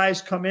 100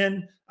 guys come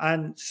in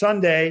on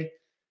Sunday.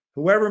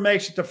 Whoever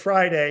makes it to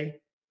Friday,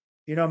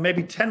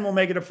 maybe 10 will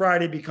make it to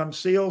Friday, become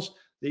SEALs.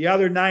 The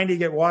other 90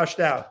 get washed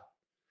out.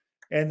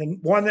 And the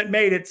one that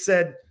made it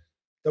said,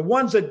 the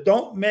ones that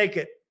don't make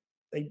it,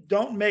 they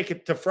don't make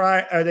it to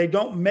Friday, or they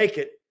don't make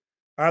it,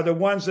 are the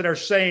ones that are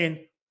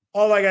saying,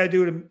 all I got to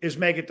do is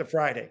make it to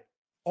Friday.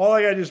 All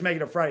I got to do is make it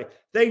to Friday.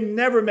 They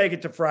never make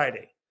it to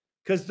Friday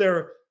because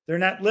they're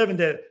not living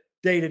the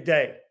day to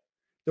day.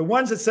 The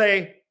ones that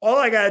say, all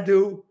I got to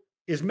do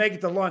is make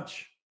it to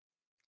lunch.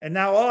 And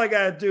now all I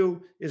got to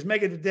do is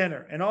make it to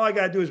dinner. And all I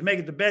got to do is make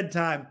it to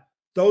bedtime.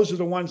 Those are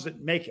the ones that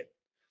make it.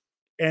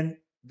 And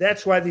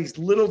That's why these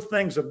little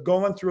things of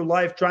going through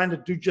life, trying to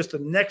do just the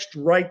next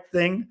right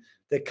thing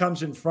that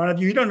comes in front of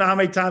you. You don't know how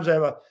many times I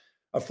have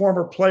a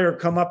former player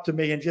come up to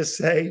me and just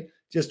say,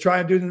 just try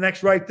and do the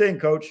next right thing,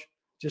 coach.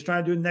 Just try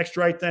and do the next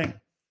right thing.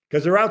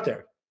 Because they're out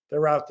there.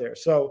 They're out there.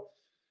 So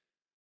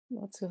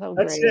that's so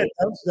that's great.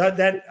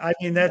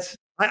 it.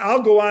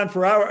 I'll go on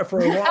for a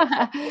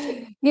while.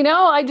 You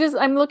know,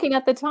 I'm looking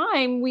at the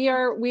time. We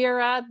are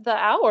at the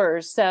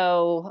hour.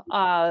 So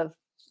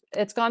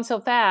it's gone so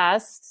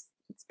fast.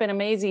 It's been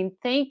amazing.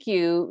 Thank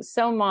you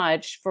so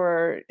much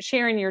for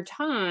sharing your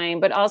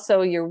time, but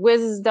also your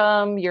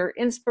wisdom, your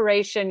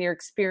inspiration, your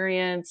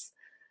experience.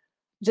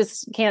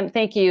 Just can't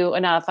thank you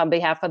enough on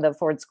behalf of the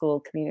Ford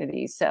School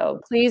community.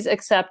 So please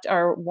accept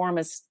our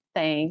warmest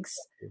thanks.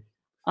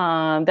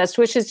 Best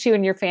wishes to you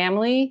and your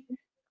family.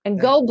 And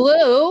go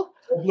Blue.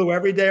 Go Blue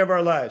every day of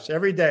our lives,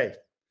 every day.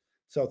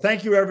 So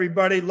thank you,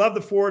 everybody. Love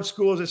the Ford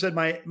School. As I said,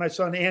 my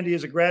son Andy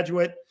is a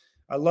graduate.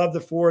 I love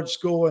the Ford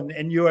School,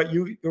 and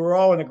you're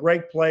all in a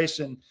great place,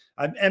 and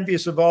I'm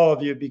envious of all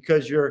of you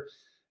because you're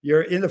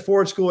in the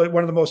Ford School at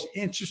one of the most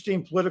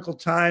interesting political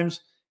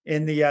times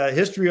in the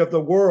history of the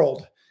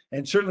world,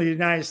 and certainly the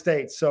United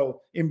States.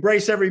 So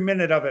embrace every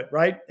minute of it,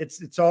 right?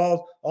 It's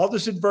all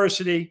this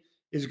adversity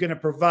is going to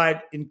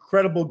provide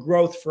incredible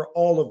growth for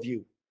all of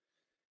you.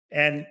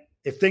 And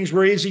if things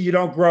were easy, you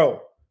don't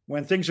grow.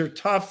 When things are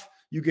tough,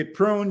 you get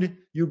pruned,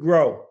 you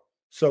grow.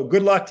 So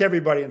good luck to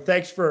everybody. And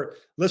thanks for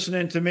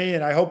listening to me.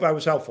 And I hope I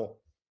was helpful.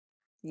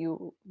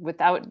 You,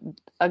 without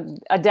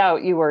a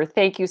doubt, you were.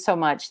 Thank you so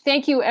much.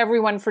 Thank you,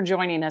 everyone, for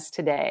joining us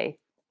today.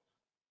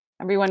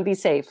 Everyone be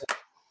safe.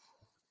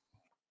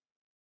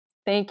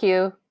 Thank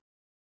you.